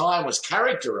that whole time was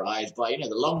characterized by, the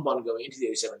long bond going into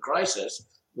the 07 crisis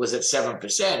was at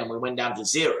 7%, and we went down to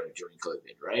 0 during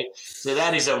COVID, right? So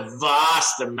that is a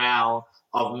vast amount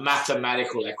of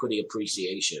mathematical equity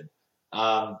appreciation.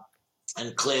 And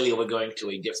clearly we're going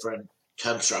to a different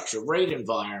term structure rate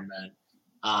environment,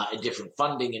 a different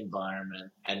funding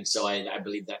environment. And so I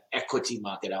believe that equity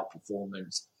market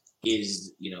outperformance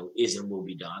is and will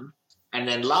be done. And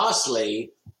then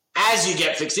lastly, as you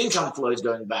get fixed income flows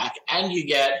going back and you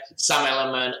get some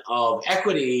element of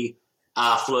equity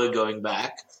flow going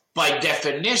back, by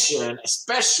definition,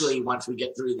 especially once we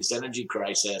get through this energy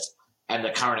crisis and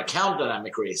the current account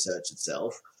dynamic reasserts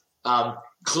itself,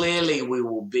 clearly we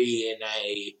will be in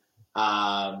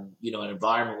an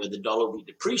environment where the dollar will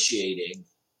be depreciating,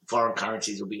 foreign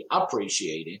currencies will be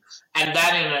appreciating, and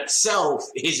that in itself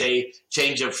is a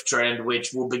change of trend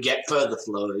which will beget further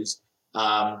flows.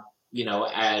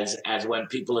 As when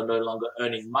people are no longer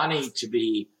earning money to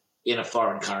be in a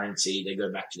foreign currency, they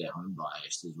go back to their home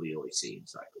bias, as we always see in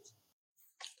cycles.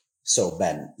 So,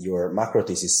 Ben, your macro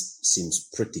thesis seems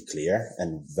pretty clear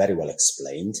and very well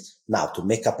explained. Now, to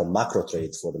make up a macro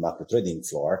trade for the macro trading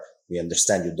floor, we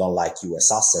understand you don't like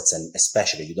US assets, and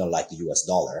especially you don't like the US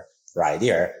dollar right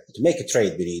here. To make a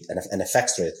trade, we need an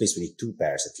FX trade, at least we need two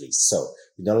pairs at least. So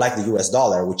you don't like the US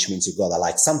dollar, which means you've got to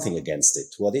like something against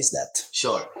it. What is that?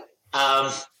 Sure.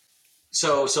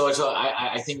 So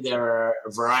I think there are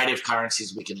a variety of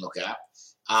currencies we can look at.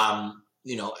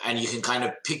 And you can kind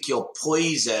of pick your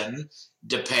poison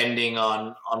depending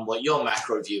on what your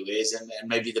macro view is, and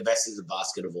maybe the best is a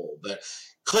basket of all. But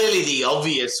clearly the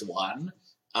obvious one,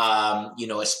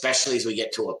 especially as we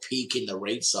get to a peak in the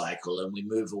rate cycle and we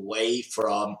move away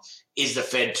from is the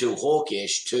Fed too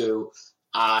hawkish to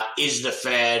is the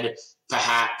Fed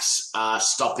perhaps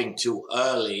stopping too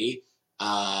early,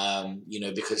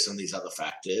 because of some of these other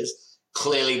factors.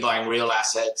 Clearly buying real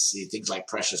assets, things like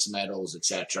precious metals,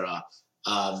 etc.,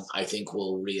 I think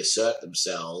will reassert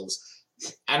themselves.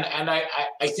 And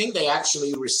I think they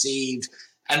actually received,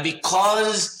 and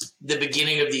because the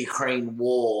beginning of the Ukraine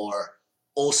war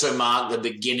also marked the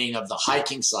beginning of the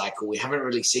hiking cycle, we haven't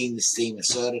really seen this theme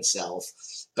assert itself.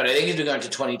 But I think as we go into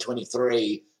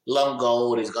 2023, long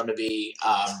gold is going to be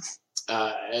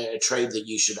a trade that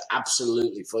you should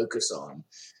absolutely focus on,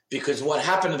 because what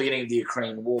happened at the beginning of the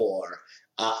Ukraine war,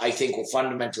 I think will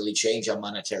fundamentally change our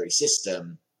monetary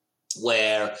system,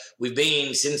 where we've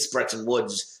been, since Bretton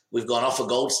Woods, we've gone off a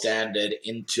gold standard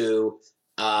into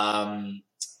a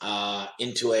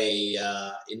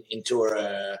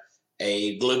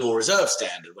global reserve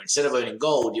standard, where instead of owning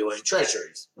gold, you own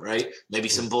treasuries, right? Maybe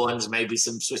some bonds, maybe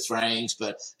some Swiss francs,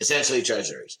 but essentially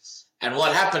treasuries. And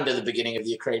what happened at the beginning of the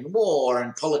Ukraine war,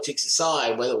 and politics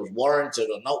aside, whether it was warranted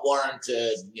or not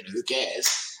warranted, who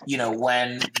cares?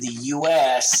 When the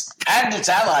US and its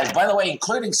allies, by the way,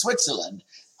 including Switzerland,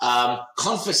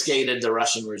 confiscated the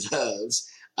Russian reserves.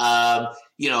 The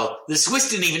Swiss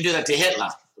didn't even do that to Hitler,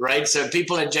 right? So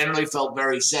people had generally felt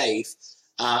very safe.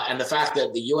 And the fact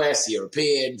that the US, the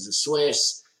Europeans, the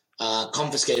Swiss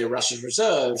confiscated Russia's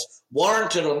reserves,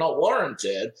 warranted or not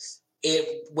warranted,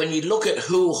 when you look at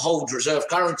who holds reserve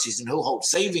currencies and who holds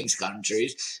savings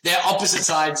countries, they're opposite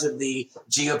sides of the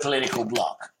geopolitical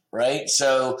bloc, right?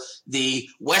 So the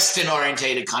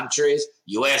Western-orientated countries,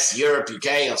 US, Europe,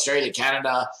 UK, Australia,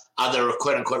 Canada, are the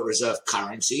quote-unquote reserve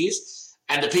currencies.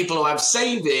 And the people who have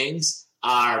savings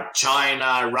are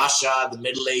China, Russia, the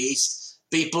Middle East,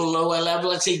 people who have,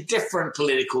 let's say, different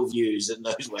political views in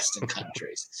those Western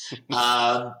countries.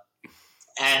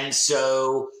 And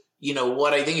so,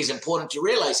 what I think is important to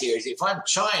realize here is if I'm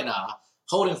China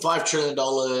holding $5 trillion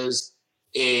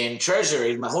in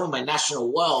treasury, holding my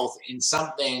national wealth in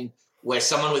something where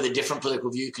someone with a different political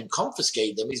view can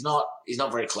confiscate them, is not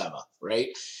very clever,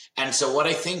 right? And so what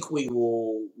I think we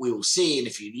will see, and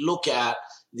if you look at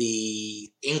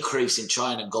the increase in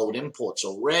China gold imports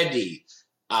already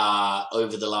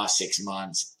over the last 6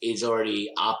 months, is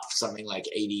already up something like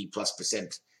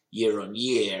 80+% year on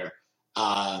year.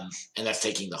 And that's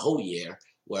taking the whole year,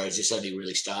 whereas this only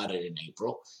really started in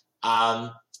April.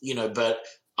 But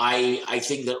I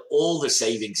think that all the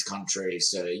savings countries,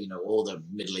 so, all the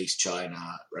Middle East, China,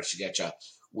 Russia, etc.,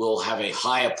 will have a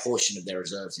higher portion of their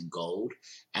reserves in gold.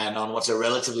 And on what's a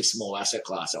relatively small asset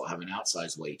class, that will have an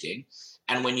outsized weighting.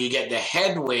 And when you get the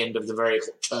headwind of the very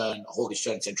hawkish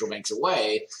turn central banks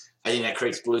away, I think that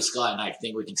creates blue sky, and I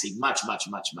think we can see much, much,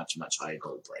 much, much, much higher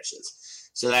gold prices.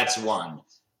 So that's one.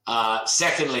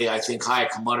 Secondly, I think higher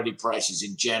commodity prices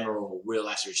in general, real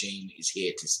asset regime is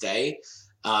here to stay.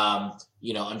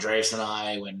 Andreas and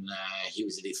I, when he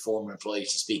was at his former employer,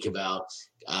 used to speak about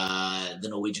the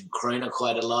Norwegian kroner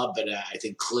quite a lot, but I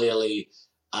think clearly,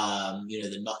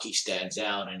 the NOK stands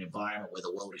out in an environment where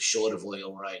the world is short of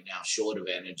oil right now, short of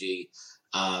energy.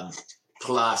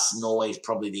 Plus, Norway is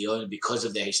probably the only, because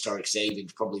of their historic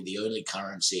savings, probably the only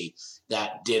currency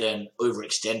that didn't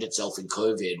overextend itself in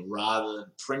COVID. Rather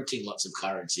than printing lots of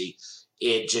currency,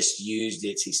 it just used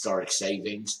its historic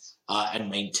savings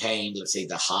and maintained, let's say,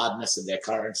 the hardness of their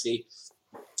currency.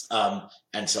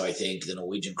 And so I think the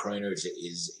Norwegian kroner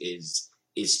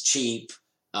is cheap,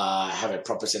 have a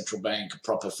proper central bank, a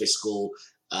proper fiscal,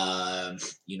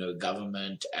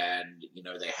 government, and,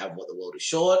 they have what the world is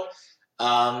short.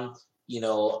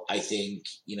 I think,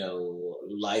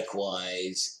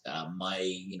 likewise,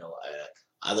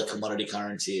 other commodity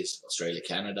currencies, Australia,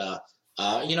 Canada,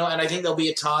 and I think there'll be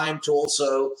a time to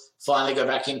also finally go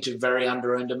back into very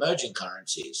under-owned emerging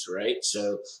currencies, right?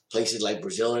 So places like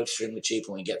Brazil are extremely cheap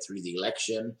when we get through the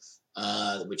election,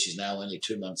 which is now only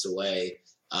 2 months away,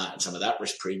 and some of that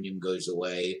risk premium goes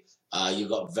away. You've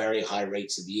got very high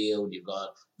rates of yield. You've got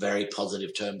very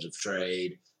positive terms of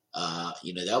trade.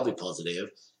 They'll be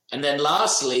positive. And then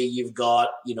lastly, you've got,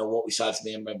 what we started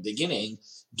to the beginning.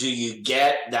 Do you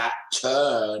get that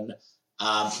turn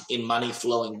in money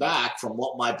flowing back from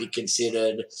what might be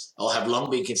considered or have long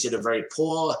been considered very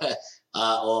poor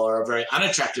or a very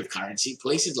unattractive currency,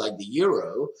 places like the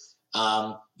euro?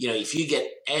 If you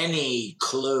get any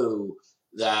clue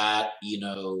that,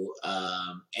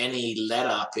 any let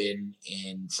up in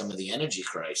some of the energy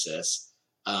crisis,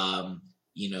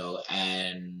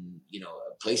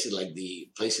 places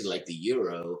like the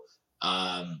euro,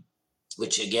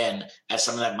 which again, as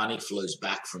some of that money flows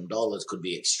back from dollars, could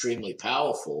be extremely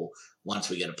powerful once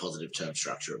we get a positive term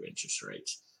structure of interest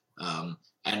rates.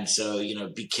 And so,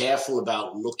 be careful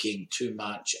about looking too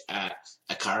much at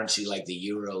a currency like the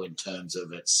euro in terms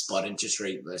of its spot interest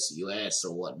rate versus US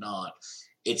or whatnot.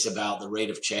 It's about the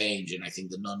rate of change, and I think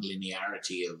the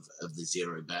non-linearity of the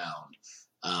zero bound.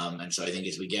 And so I think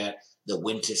as we get the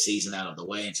winter season out of the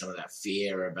way and some of that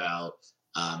fear about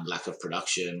lack of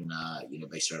production,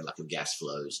 based around lack of gas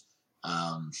flows,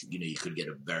 you could get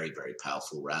a very, very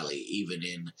powerful rally, even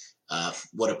in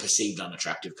what are perceived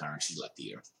unattractive currencies like the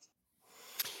euro.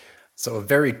 So a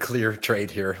very clear trade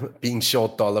here, being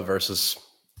short dollar versus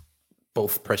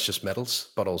both precious metals,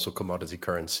 but also commodity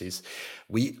currencies.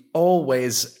 We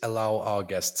always allow our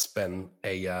guests, Ben,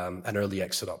 an early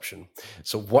exit option.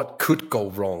 So what could go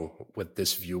wrong with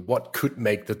this view? What could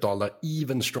make the dollar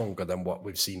even stronger than what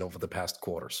we've seen over the past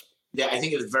quarters? Yeah, I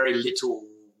think there's very little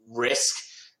risk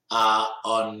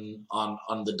on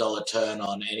the dollar turn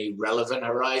on any relevant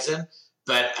horizon.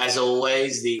 But as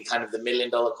always, the $1 million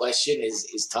question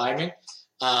is timing.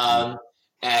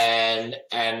 And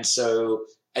so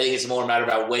I think it's more a matter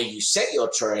about where you set your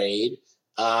trade.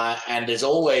 And as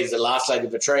always, the last leg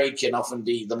of a trade can often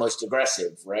be the most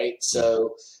aggressive, right?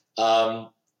 So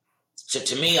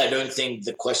to me, I don't think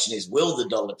the question is will the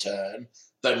dollar turn,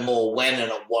 but more when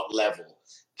and at what level.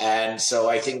 And so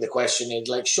I think the question is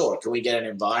like, sure, can we get an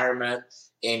environment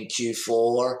in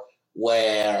Q4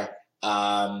 where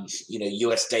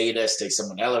U.S. data stays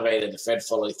somewhat elevated, the Fed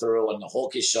follow through on the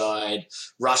hawkish side,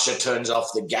 Russia turns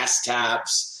off the gas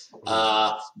taps,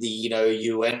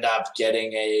 you end up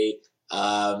getting a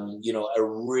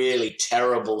really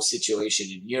terrible situation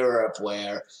in Europe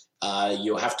where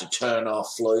you have to turn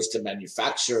off flows to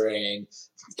manufacturing,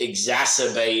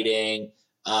 exacerbating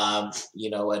a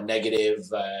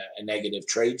negative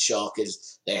trade shock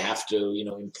as they have to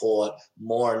import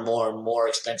more and more and more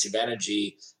expensive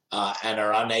energy and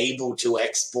are unable to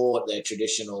export their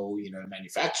traditional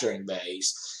manufacturing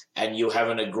base, and you have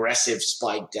an aggressive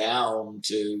spike down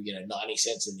to 90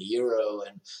 cents in the euro,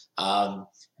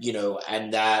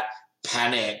 and that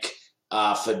panic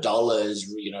for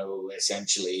dollars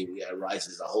essentially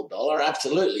rises the whole dollar.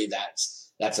 Absolutely,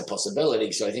 that's a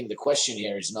possibility. So I think the question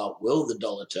here is not will the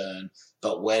dollar turn,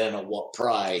 but when and at what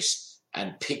price,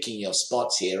 and picking your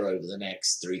spots here over the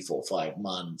next 3, 4, 5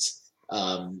 months,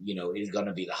 is going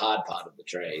to be the hard part of the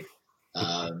trade.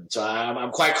 So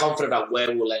I'm quite confident about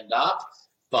where we'll end up,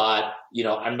 but,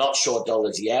 I'm not short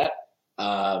dollars yet.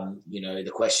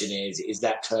 The question is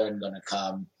that turn going to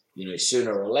come,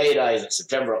 sooner or later? Is it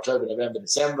September, October, November,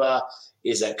 December?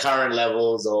 Is at current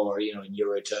levels, or, in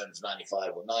euro terms,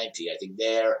 95 or 90? I think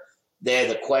they're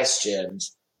the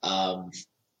questions, and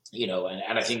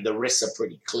I think the risks are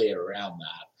pretty clear around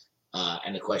that.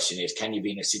 And the question is, can you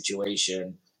be in a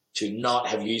situation to not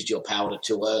have used your powder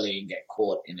too early and get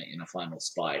caught in a final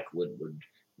spike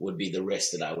would be the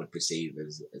risk that I would perceive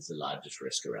as the largest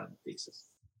risk around the thesis.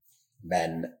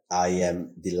 Ben, I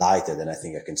am delighted, and I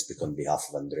think I can speak on behalf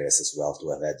of Andreas as well, to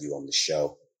have had you on the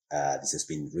show. This has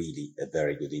been really a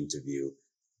very good interview.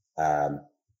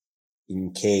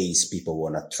 In case people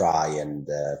want to try and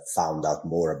found out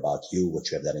more about you,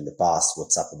 what you have done in the past,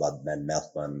 what's up about Ben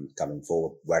Melkman coming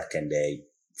forward, where can they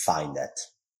find that?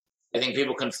 I think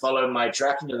people can follow my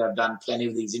tracking, because I've done plenty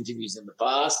of these interviews in the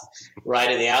past.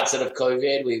 Right at the outset of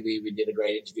COVID, we did a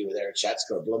great interview with Eric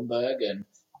Schatzker of Bloomberg, and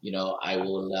I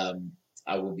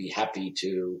will be happy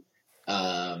to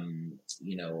I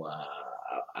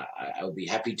will be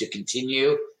happy to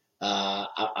continue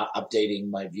updating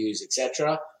my views,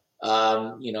 etc.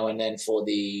 And then for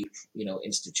the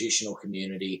institutional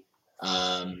community,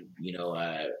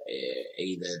 either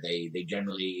they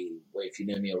generally, if you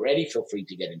know me already, feel free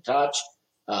to get in touch,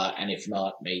 and if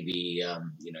not, maybe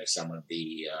some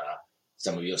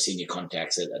of your senior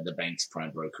contacts at the banks,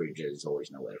 prime brokerages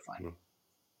always know where to find me.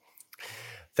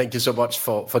 Thank you so much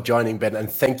for joining, Ben, and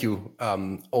thank you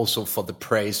also for the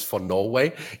praise for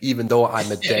Norway. Even though I'm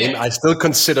a Dane, I still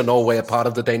consider Norway a part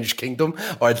of the Danish kingdom,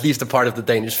 or at least a part of the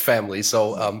Danish family.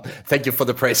 So thank you for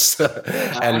the praise.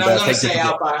 And I'm going to say,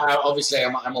 obviously,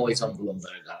 I'm always on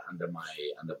Bloomberg under my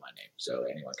name, so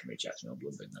anyone can reach out to me on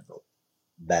Bloomberg. No problem.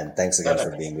 Ben, thanks again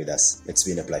for being with us. It's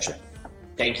been a pleasure.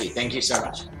 Thank you so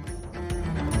much.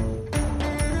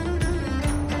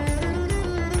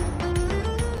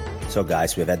 So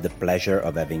guys, we've had the pleasure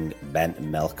of having Ben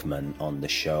Melkman on the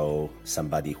show,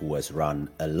 somebody who has run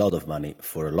a lot of money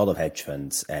for a lot of hedge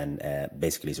funds and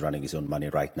basically is running his own money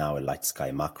right now at Light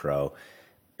Sky Macro.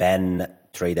 Ben,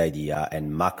 trade idea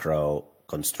and macro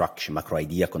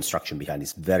idea construction behind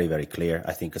is very, very clear.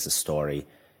 I think as a story,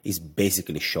 he's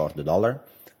basically short the dollar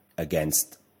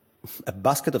against a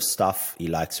basket of stuff. He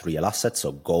likes real assets,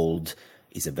 so gold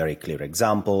is a very clear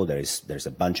example. There's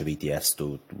a bunch of ETFs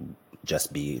to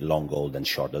just be long gold and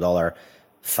short the dollar.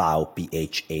 PHAU,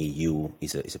 P-H-A-U,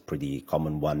 is a pretty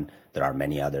common one. There are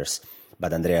many others.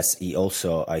 But Andreas, he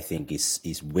also, I think,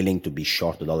 is willing to be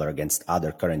short the dollar against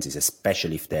other currencies,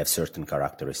 especially if they have certain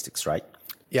characteristics, right?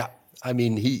 Yeah. I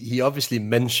mean, he obviously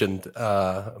mentioned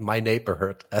my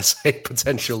neighborhood as a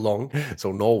potential long,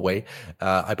 so Norway.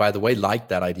 I, by the way, like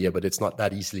that idea, but it's not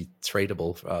that easily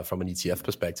tradable from an ETF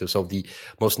perspective. So the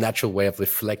most natural way of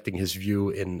reflecting his view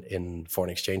in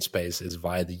foreign exchange space is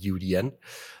via the UDN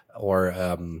or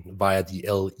via the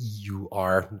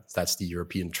LEUR. That's the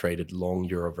European traded long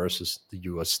euro versus the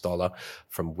US dollar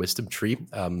from Wisdom Tree.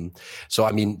 So,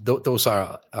 I mean, those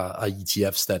are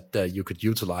ETFs that you could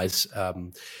utilize.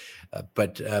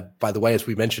 But by the way, as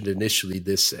we mentioned initially,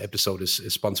 this episode is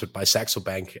sponsored by Saxo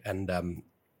Bank, and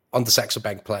on the Saxo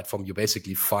Bank platform, you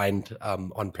basically find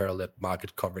unparalleled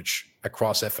market coverage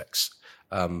across FX.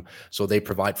 So they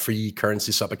provide free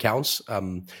currency sub accounts,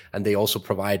 and they also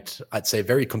provide, I'd say,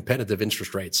 very competitive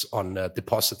interest rates on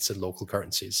deposits in local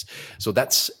currencies. So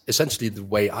that's essentially the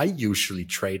way I usually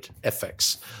trade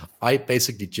FX. I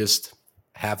basically just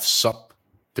have sub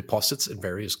deposits in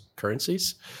various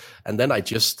currencies, and then I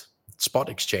just spot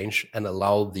exchange and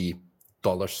allow the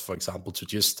dollars, for example, to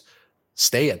just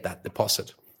stay at that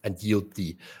deposit and yield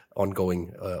the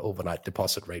ongoing overnight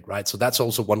deposit rate, right? So that's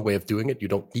also one way of doing it. You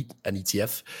don't need an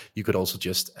ETF. You could also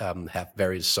just have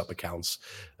various sub accounts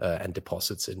and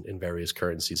deposits in various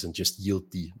currencies and just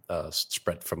yield the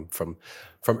spread from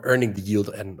earning the yield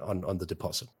and on the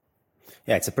deposit.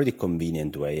 Yeah, it's a pretty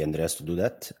convenient way, Andreas, to do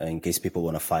that. In case people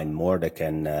want to find more, they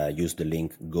can use the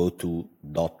link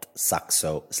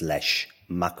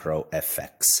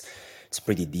goto.saxo/macrofx. It's a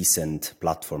pretty decent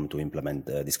platform to implement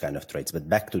this kind of trades. But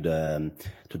back to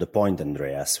the point,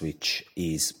 Andreas, which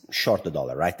is short the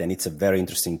dollar, right? And it's a very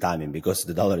interesting timing because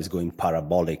the dollar is going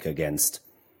parabolic against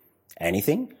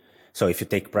anything. So if you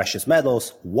take precious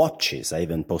metals, watches, I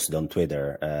even posted on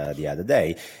Twitter the other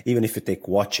day, even if you take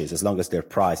watches, as long as they're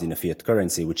priced in a fiat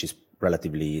currency, which is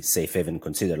relatively safe haven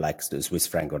considered like the Swiss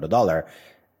franc or the dollar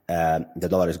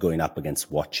is going up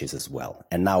against watches as well.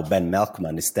 And now Ben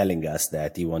Melkman is telling us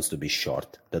that he wants to be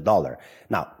short the dollar.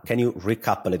 Now, can you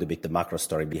recap a little bit the macro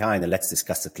story behind, and let's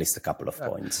discuss at least a couple of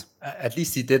points. At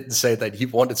least he didn't say that he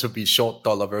wanted to be short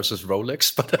dollar versus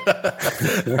Rolex, but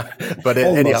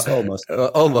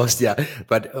almost, yeah.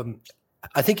 But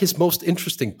I think his most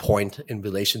interesting point in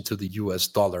relation to the US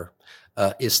dollar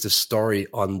is the story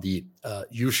on the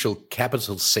usual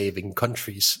capital saving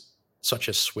countries, such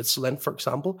as Switzerland, for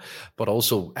example, but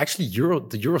also actually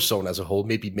the Eurozone as a whole,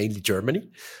 maybe mainly Germany.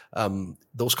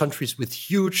 Those countries with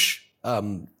huge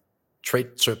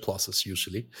trade surpluses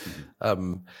usually.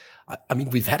 Mm-hmm. I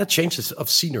mean, we've had a change of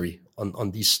scenery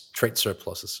on these trade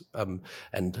surpluses and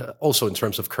also in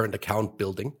terms of current account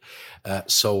building.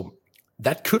 So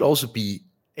that could also be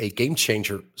a game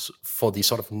changer for the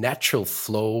sort of natural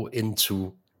flow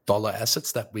into dollar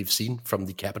assets that we've seen from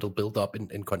the capital buildup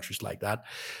in countries like that.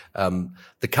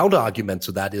 The counter argument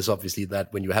to that is obviously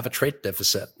that when you have a trade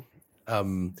deficit,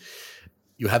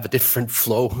 you have a different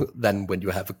flow than when you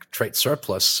have a trade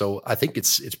surplus. So I think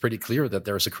it's pretty clear that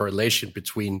there is a correlation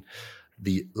between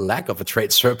the lack of a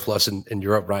trade surplus in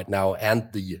Europe right now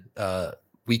and the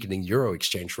weakening euro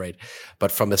exchange rate.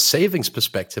 But from a savings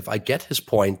perspective, I get his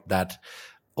point that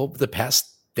over the past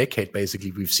decade,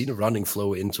 basically, we've seen a running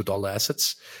flow into dollar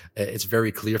assets. It's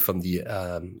very clear from the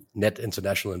net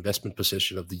international investment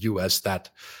position of the US that,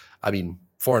 I mean,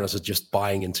 foreigners are just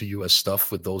buying into US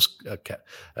stuff with those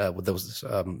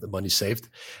money saved.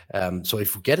 So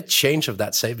if we get a change of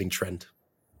that saving trend,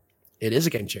 it is a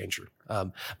game changer.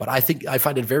 But I think I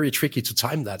find it very tricky to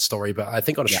time that story. But I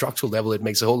think on a structural level, it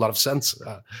makes a whole lot of sense.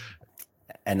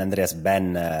 And Andreas,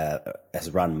 Ben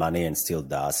has run money and still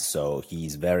does. So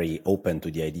he's very open to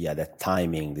the idea that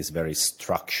timing this very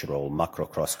structural macro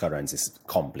cross currents is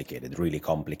complicated, really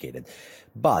complicated.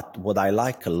 But what I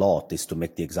like a lot is to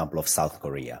make the example of South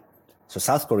Korea. So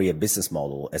South Korea business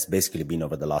model has basically been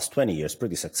over the last 20 years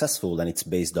pretty successful, and it's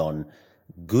based on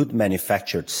good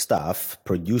manufactured stuff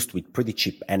produced with pretty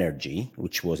cheap energy,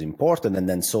 which was important, and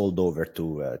then sold over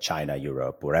to China,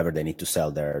 Europe, wherever they need to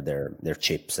sell their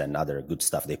chips and other good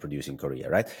stuff they produce in Korea,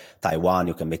 right? Taiwan,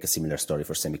 you can make a similar story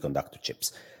for semiconductor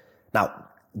chips. Now,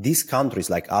 these countries,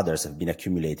 like others, have been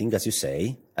accumulating, as you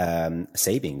say,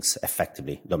 savings,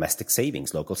 effectively, domestic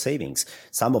savings, local savings.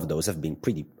 Some of those have been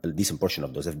a decent portion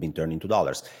of those have been turned into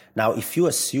dollars. Now, if you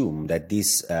assume that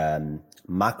this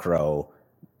macro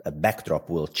backdrop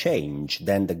will change,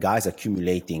 then the guys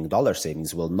accumulating dollar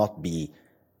savings will not be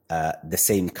the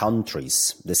same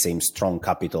countries, the same strong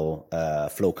capital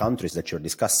flow countries that you're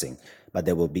discussing, but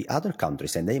there will be other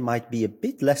countries, and they might be a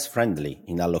bit less friendly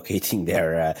in allocating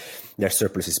their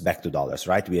surpluses back to dollars,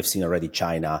 right? We have seen already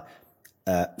China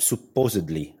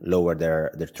supposedly lower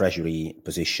their treasury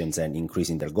positions and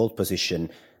increasing their gold position.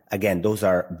 Again, those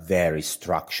are very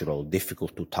structural,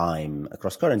 difficult to time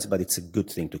across currencies, but it's a good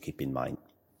thing to keep in mind.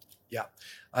 Yeah,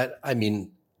 I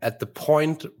mean, at the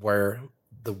point where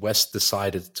the West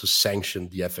decided to sanction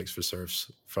the FX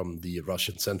reserves from the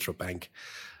Russian central bank,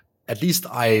 at least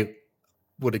I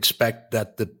would expect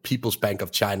that the People's Bank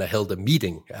of China held a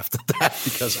meeting after that,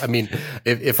 because I mean,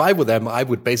 if I were them, I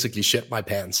would basically shit my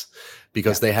pants,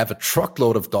 because they have a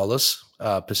truckload of dollars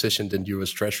positioned in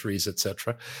US treasuries,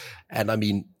 etc. And I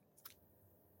mean,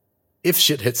 if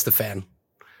shit hits the fan,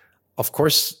 of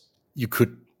course you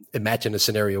could imagine a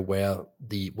scenario where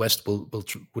the West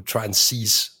would try and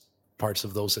seize parts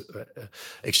of those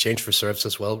exchange reserves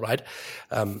as well, right?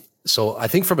 So I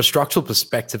think from a structural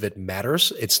perspective, it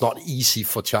matters. It's not easy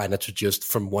for China to just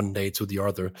from one day to the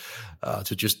other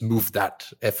to just move that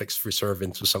FX reserve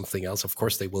into something else. Of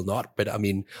course, they will not. But I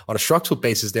mean, on a structural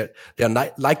basis, they're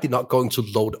likely not going to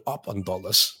load up on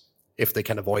dollars if they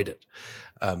can avoid it.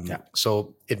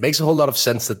 So it makes a whole lot of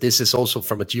sense that this is also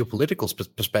from a geopolitical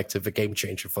perspective a game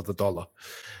changer for the dollar.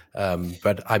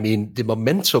 But I mean, the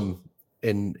momentum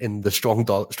in the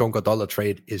stronger dollar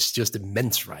trade is just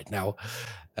immense right now.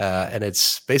 And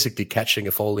it's basically catching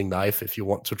a falling knife if you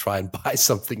want to try and buy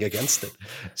something against it.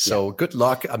 So good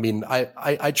luck. I mean,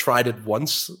 I tried it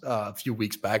once a few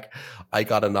weeks back. I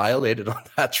got annihilated on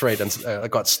that trade and I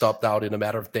got stopped out in a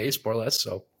matter of days, more or less.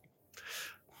 So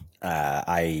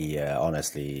I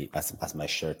honestly, as my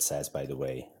shirt says, by the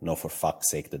way, no, for fuck's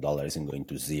sake, the dollar isn't going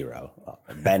to zero.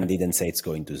 Ben didn't say it's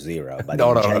going to zero, but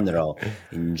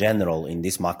in general, in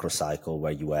this macro cycle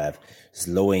where you have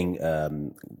slowing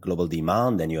global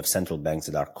demand and you have central banks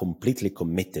that are completely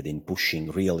committed in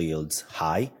pushing real yields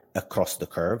high across the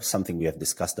curve, something we have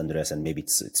discussed, Andreas, and maybe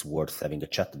it's worth having a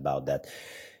chat about that.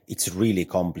 It's really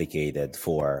complicated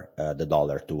for the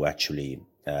dollar to actually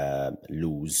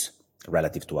lose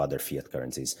relative to other fiat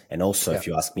currencies. And also, if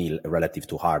you ask me, relative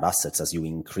to hard assets, as you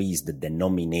increase the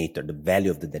denominator, the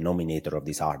value of the denominator of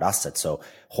these hard assets, so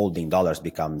holding dollars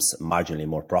becomes marginally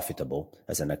more profitable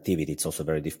as an activity. It's also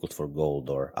very difficult for gold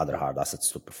or other hard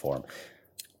assets to perform.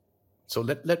 So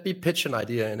let me pitch an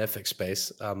idea in FX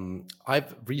space.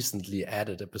 I've recently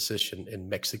added a position in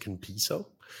Mexican peso.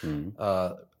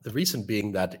 The reason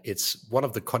being that it's one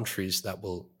of the countries that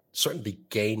will certainly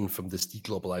gain from this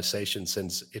deglobalization,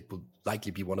 since it will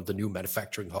likely be one of the new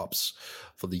manufacturing hubs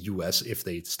for the US if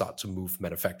they start to move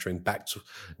manufacturing back to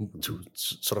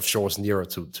sort of shores nearer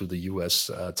to the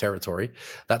US territory.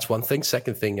 That's one thing.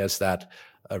 Second thing is that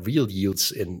real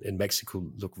yields in Mexico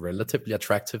look relatively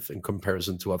attractive in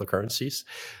comparison to other currencies.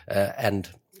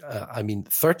 I mean,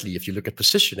 thirdly, if you look at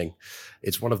positioning,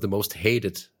 it's one of the most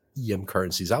hated EM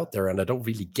currencies out there, and I don't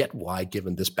really get why,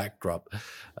 given this backdrop.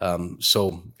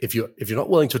 So if you're not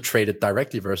willing to trade it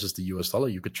directly versus the US dollar,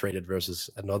 you could trade it versus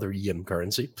another EM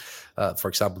currency, for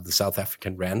example, the South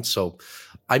African rand. So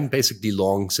I'm basically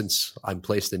long, since I'm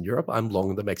placed in Europe, I'm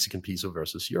long the Mexican peso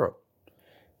versus Europe.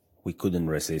 We couldn't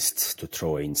resist to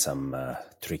throw in some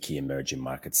tricky emerging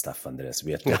market stuff, Andreas.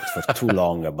 We have talked for too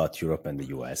long about Europe and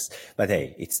the US. But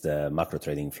hey, it's the macro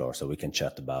trading floor, so we can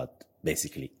chat about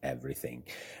basically everything.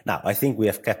 Now, I think we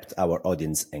have kept our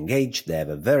audience engaged. They have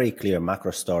a very clear macro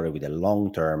story with a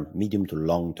long-term, medium to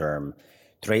long-term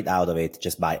trade out of it.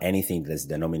 Just buy anything that is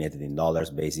denominated in dollars,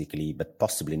 basically, but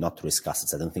possibly not risk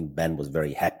assets. I don't think Ben was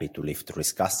very happy to lift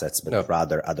risk assets, but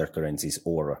rather other currencies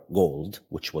or gold,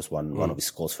 which was one of his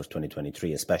calls for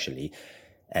 2023, especially.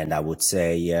 And I would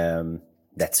say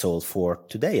that's all for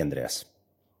today, Andreas.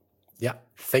 Yeah,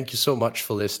 thank you so much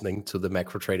for listening to the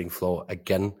Macro Trading Floor.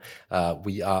 Again,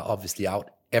 we are obviously out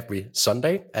every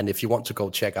Sunday. And if you want to go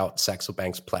check out Saxo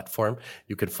Bank's platform,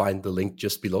 you can find the link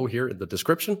just below here in the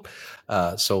description.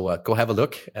 So go have a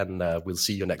look, and we'll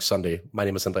see you next Sunday. My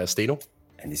name is Andreas Steno.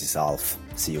 And this is Alf.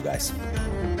 See you guys.